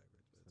said it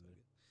backwards, but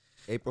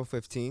it's okay. April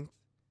 15th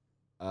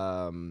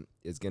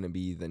is going to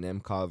be the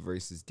Nemkov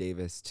versus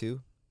Davis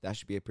 2. That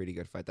should be a pretty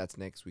good fight. That's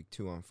next week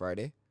too, on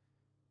Friday.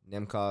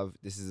 Nemkov,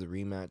 this is a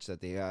rematch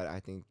that they had. I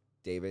think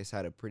Davis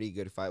had a pretty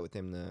good fight with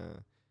him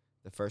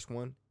the first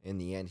one. In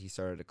the end, he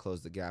started to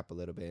close the gap a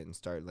little bit and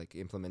start like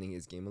implementing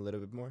his game a little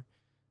bit more.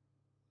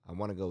 I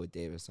want to go with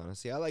Davis,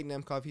 honestly. I like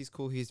Nemkov. He's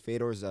cool. He's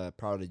Fedor's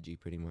prodigy,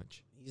 pretty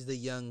much. He's the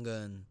young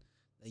gun,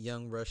 the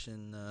young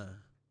Russian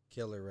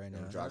killer right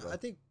Young now. Drago. I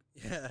think,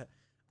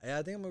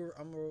 I think I'm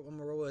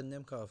gonna roll with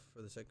Nemkov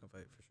for the second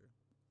fight for sure.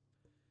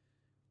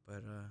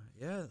 But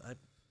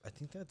I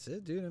think that's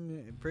it, dude. I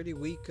mean, a pretty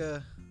weak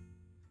coming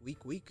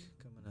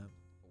up.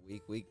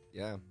 Week,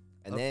 yeah.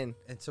 And then,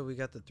 and so we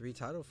got the 3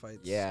 title fights.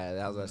 yeah,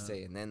 that was what I was coming up.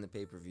 saying. And then the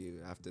pay-per-view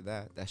after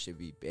that should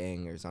be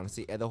bangers,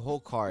 honestly. And the whole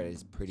card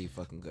is pretty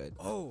fucking good.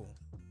 Oh,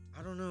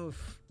 I don't know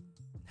if.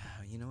 Nah,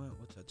 you know what?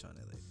 We'll touch on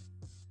it later.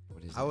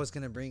 What is I it? was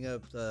gonna bring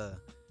up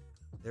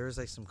there was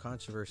like some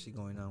controversy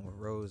going on with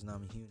Rose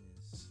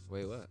Namajunas.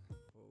 Wait, what?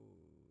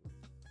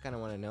 I kind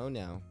of want to know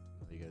now.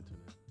 You gotta tune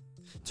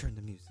in. Turn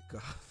the music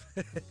off.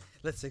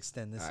 Let's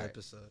extend this All right.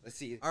 episode. Let's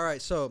see. All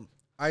right, so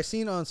I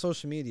seen on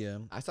social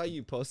media. I saw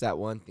you post that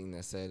one thing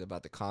that said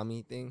about the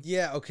commie thing.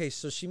 Yeah, okay,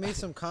 so she made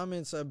some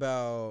comments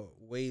about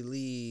Wei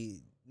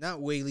Lee,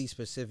 not Wei Lee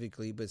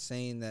specifically, but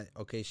saying that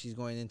okay, she's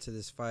going into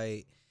this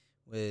fight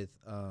with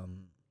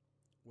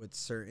with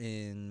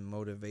certain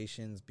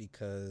motivations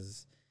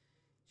because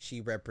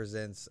she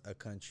represents a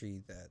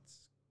country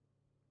that's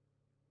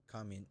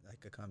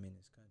like a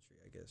communist country,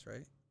 I guess,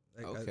 right?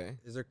 Like, Okay.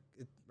 is there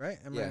right?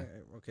 Am Yeah.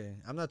 I okay?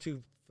 I'm not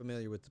too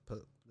familiar with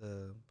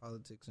the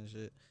politics and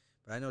shit,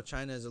 but I know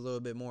China is a little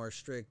bit more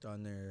strict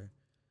on their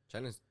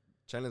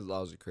China's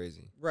laws are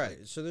crazy.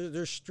 right. So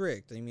they're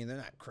strict. I mean, they're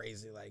not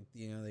crazy like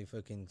they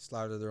fucking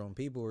slaughter their own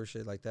people or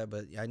shit like that.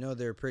 But I know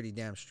they're pretty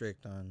damn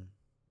strict on.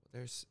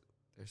 There's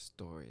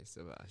stories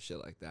about shit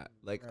like that.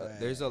 Like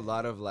there's a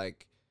lot of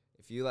like,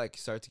 if you like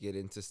start to get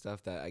into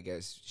stuff that I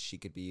guess she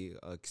could be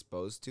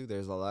exposed to,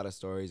 there's a lot of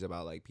stories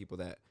about like people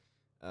that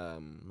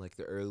like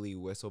the early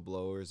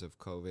whistleblowers of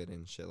COVID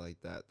and shit like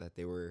that, that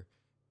they were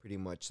pretty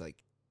much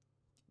like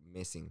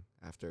missing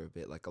after a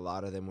bit. Like a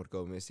lot of them would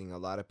go missing. A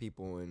lot of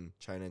people in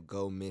China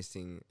go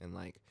missing, and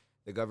like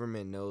the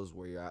government knows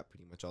where you're at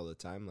pretty much all the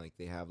time. Like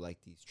they have like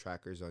these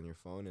trackers on your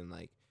phone, and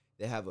like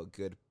they have a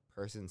good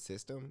person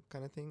system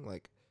kind of thing.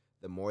 Like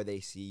the more they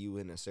see you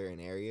in a certain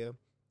area,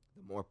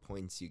 the more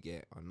points you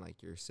get on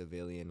like your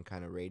civilian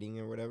kind of rating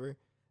or whatever.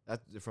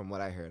 That's from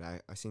what I heard.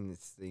 I seen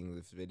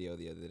this video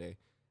the other day,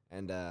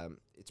 and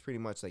it's pretty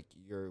much like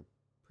you're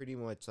pretty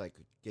much like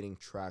getting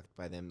tracked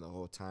by them the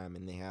whole time,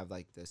 and they have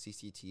like the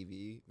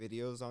CCTV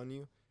videos on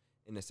you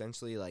in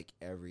essentially like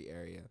every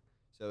area.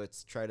 So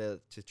it's try to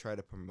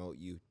promote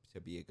you to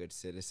be a good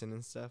citizen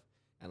and stuff.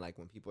 And like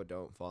when people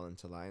don't fall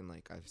into line,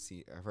 like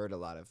I've heard a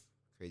lot of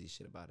crazy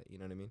shit about it. You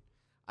know what I mean?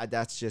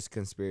 That's just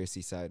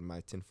conspiracy side,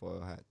 my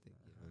tinfoil hat thing.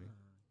 You know what I mean?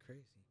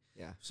 Crazy.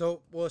 Yeah.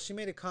 So, well, she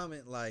made a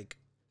comment like,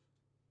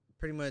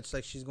 pretty much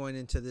like she's going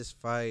into this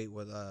fight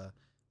with a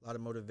lot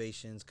of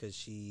motivations because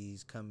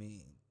she's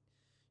coming.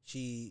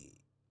 She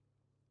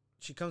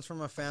comes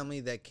from a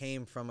family that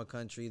came from a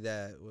country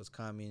that was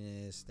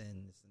communist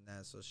and this and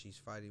that, so she's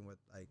fighting with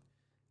like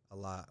a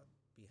lot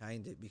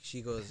behind it.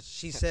 She goes,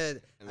 she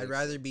said, "I'd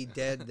rather be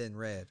dead than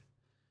red,"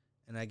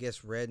 and I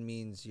guess red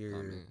means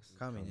you're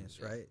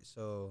communist, right?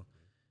 So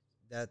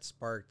that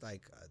sparked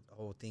like a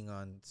whole thing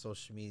on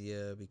social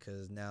media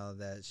because now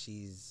that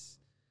she's,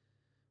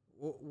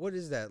 what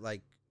is that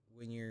like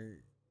when you're?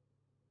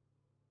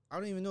 I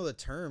don't even know the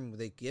term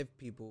they give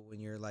people when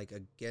you're like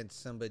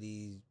against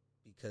somebody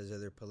because of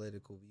their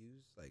political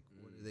views. Like,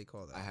 what do they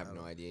call that? I have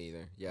no idea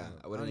either. Yeah,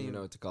 I I wouldn't don't even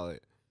know what to call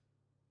it.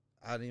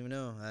 I don't even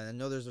know. I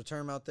know there's a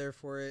term out there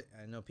for it.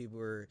 I know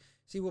people are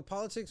with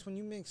politics. When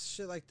you mix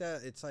shit like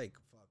that, it's like,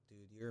 fuck,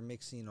 dude, you're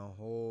mixing a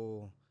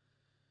whole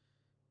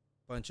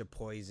bunch of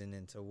poison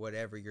into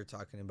whatever you're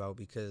talking about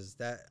because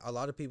that a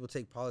lot of people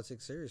take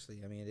politics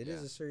seriously. I mean, it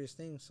is a serious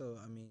thing. So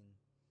I mean,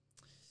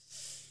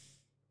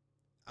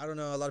 I don't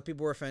know. A lot of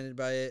people were offended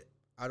by it.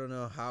 I don't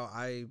know how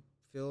I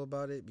feel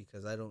about it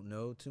because I don't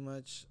know too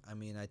much. I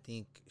mean, I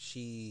think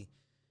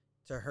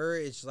to her,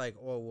 it's like,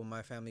 oh, well,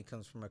 my family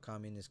comes from a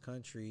communist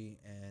country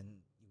and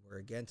we're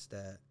against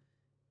that.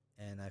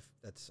 And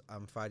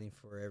I'm fighting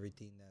for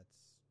everything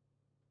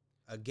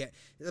that's again.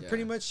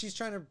 Pretty much she's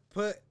trying to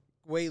put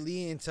Wei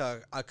Li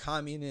into a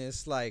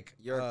communist, like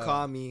you're a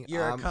commie.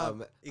 Exactly.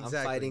 I'm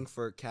fighting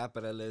for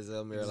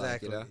capitalism. You're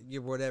exactly. like,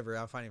 You're whatever.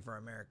 I'm fighting for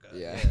America.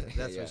 Yeah.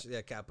 That's Yeah.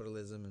 what.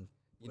 Capitalism and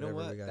you know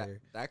what?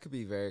 That could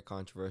be very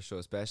controversial,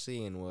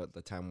 especially in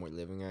the time we're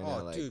living right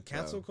now. Oh, like, dude,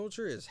 cancel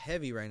culture is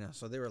heavy right now.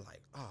 So they were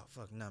like, "Oh,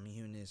 fuck, not me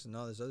hearing this and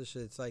all this other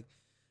shit." It's like,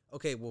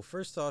 okay, well,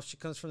 first off, she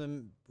comes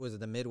from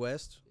the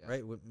Midwest,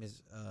 right? With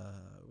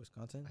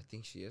Wisconsin. I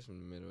think she is from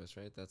the Midwest,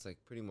 right? That's like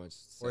pretty much.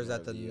 Or is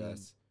that the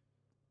U.S.?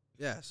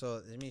 Yeah,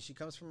 so I mean, she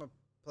comes from a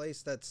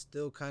place that's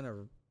still kind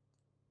of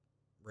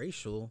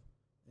racial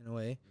in a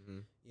way,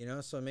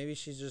 So maybe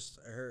she's just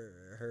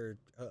her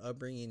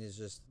upbringing is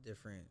just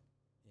different,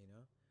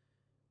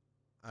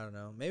 I don't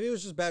know. Maybe it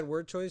was just bad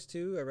word choice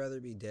too. I'd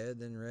rather be dead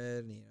than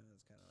red.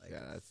 It's kind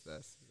of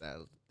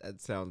like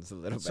that sounds a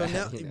little so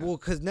bad. now, well,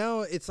 because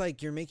now it's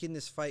like you're making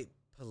this fight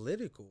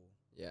political.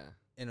 Yeah.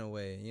 In a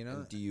way,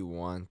 And do you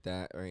want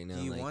that right now?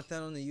 Do you want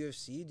that on the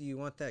UFC? Do you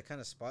want that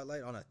kind of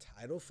spotlight on a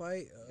title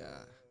fight? Yeah.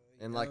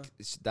 And like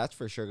that's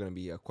for sure gonna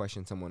be a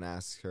question someone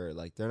asks her.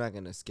 Like they're not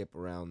gonna skip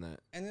around that.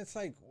 And it's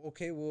like,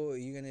 okay, well, are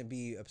you gonna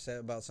be upset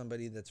about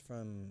somebody that's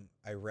from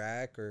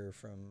Iraq or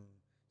from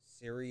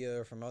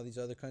Syria or from all these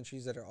other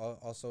countries that are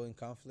also in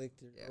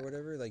conflict or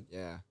whatever? Like,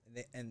 yeah.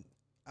 And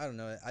I don't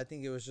know. I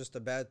think it was just a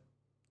bad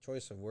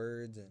choice of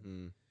words,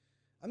 and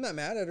I'm not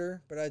mad at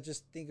her, but I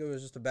just think it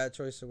was just a bad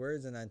choice of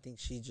words, and I think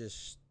she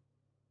just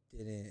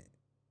didn't.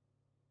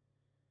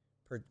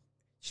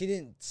 She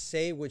didn't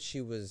say what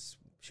she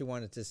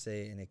wanted to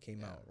say, and it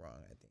came out wrong,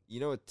 I think.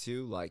 You know what,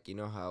 too? Like, you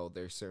know how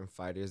there's certain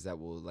fighters that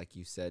will, like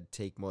you said,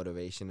 take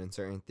motivation in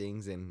certain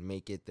things and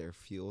make it their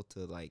fuel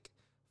to, like,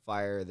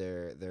 fire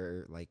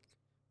their like,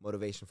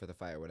 motivation for the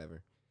fight or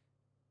whatever.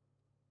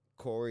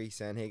 Corey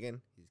Sandhagen,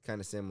 he's kind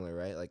of similar,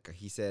 right? Like,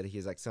 he said,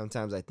 he's like,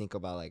 sometimes I think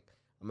about, like,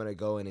 I'm going to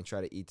go in and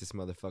try to eat this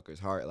motherfucker's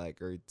heart,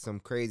 like, or some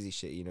crazy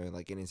shit,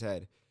 like, in his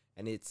head.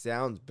 And it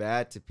sounds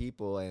bad to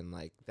people, and,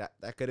 like,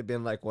 that could have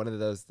been, like, one of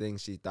those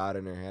things she thought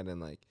in her head,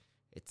 and, like,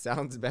 it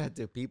sounds bad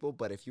to people,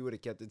 but if you would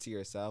have kept it to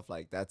yourself,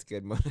 like that's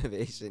good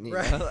motivation, you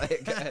Right.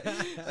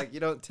 know? Like you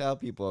don't tell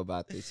people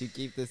about this. You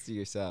keep this to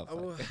yourself. Oh,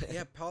 well, like-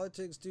 yeah,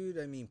 politics, dude.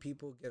 I mean,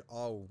 people get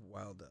all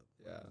wild up.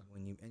 Yeah.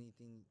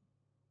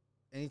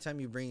 Anytime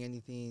you bring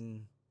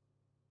anything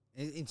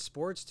in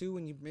sports too,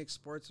 when you mix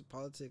sports with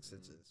politics,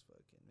 it just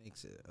fucking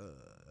makes it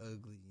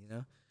ugly, you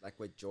know? Like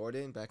with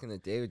Jordan back in the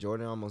day,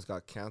 Jordan almost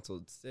got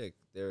canceled sick.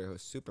 They were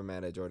super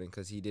mad at Jordan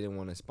because he didn't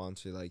want to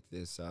sponsor like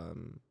this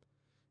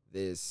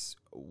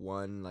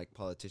one like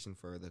politician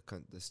for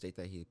the state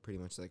that he pretty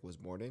much like was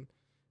born in.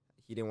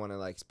 He didn't want to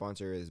like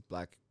sponsor his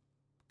black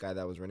guy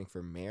that was running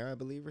for mayor, I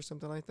believe, or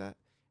something like that.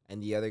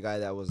 And the other guy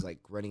that was like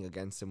running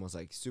against him was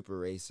like super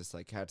racist,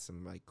 like had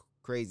some like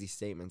crazy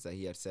statements that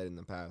he had said in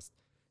the past.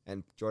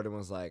 And Jordan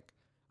was like,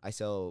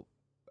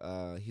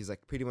 he's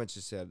like pretty much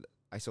just said,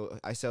 I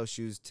sell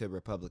shoes to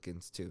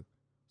Republicans too.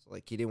 So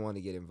like he didn't want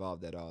to get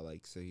involved at all.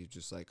 Like so he's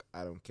just like,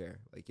 I don't care.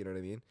 Like, you know what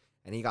I mean?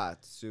 And he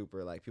got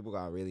super like people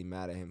got really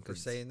mad at him For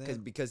saying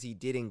that? because he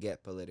didn't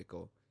get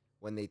political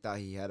when they thought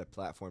he had a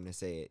platform to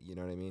say it. You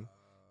know what I mean?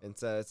 And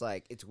so it's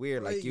like it's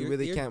weird. Right, Like you you're-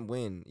 really you're- can't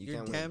win. You You're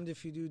can't damned win.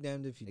 if you do,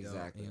 damned if you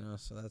Exactly. don't. You know,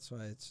 so that's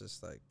why it's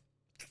just like,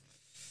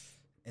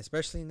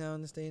 especially now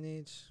in this day and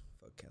age,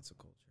 fuck cancel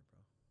culture,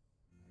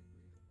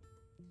 bro.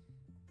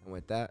 And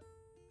with that,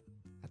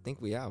 I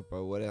think we out,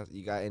 bro. What else?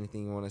 You got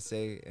anything you want to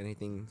say?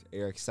 Anything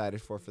you're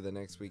excited for the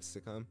next weeks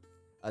to come?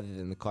 Other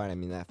than the card, I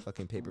mean that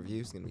fucking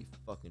pay-per-view is gonna be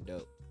fucking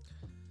dope.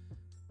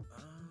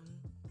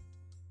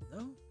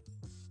 No,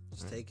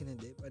 just Alright. taking it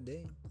day by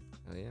day,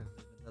 Oh yeah.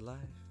 living the life.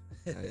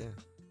 Oh yeah.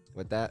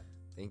 With that,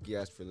 thank you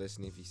guys for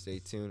listening. If you stay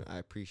tuned, I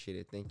appreciate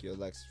it. Thank you,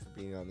 Alexis, for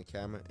being on the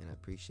camera, and I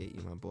appreciate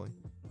you, my boy.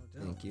 No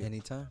doubt. Thank you.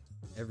 Anytime,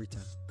 every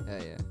time.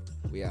 Yeah, yeah.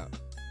 We out.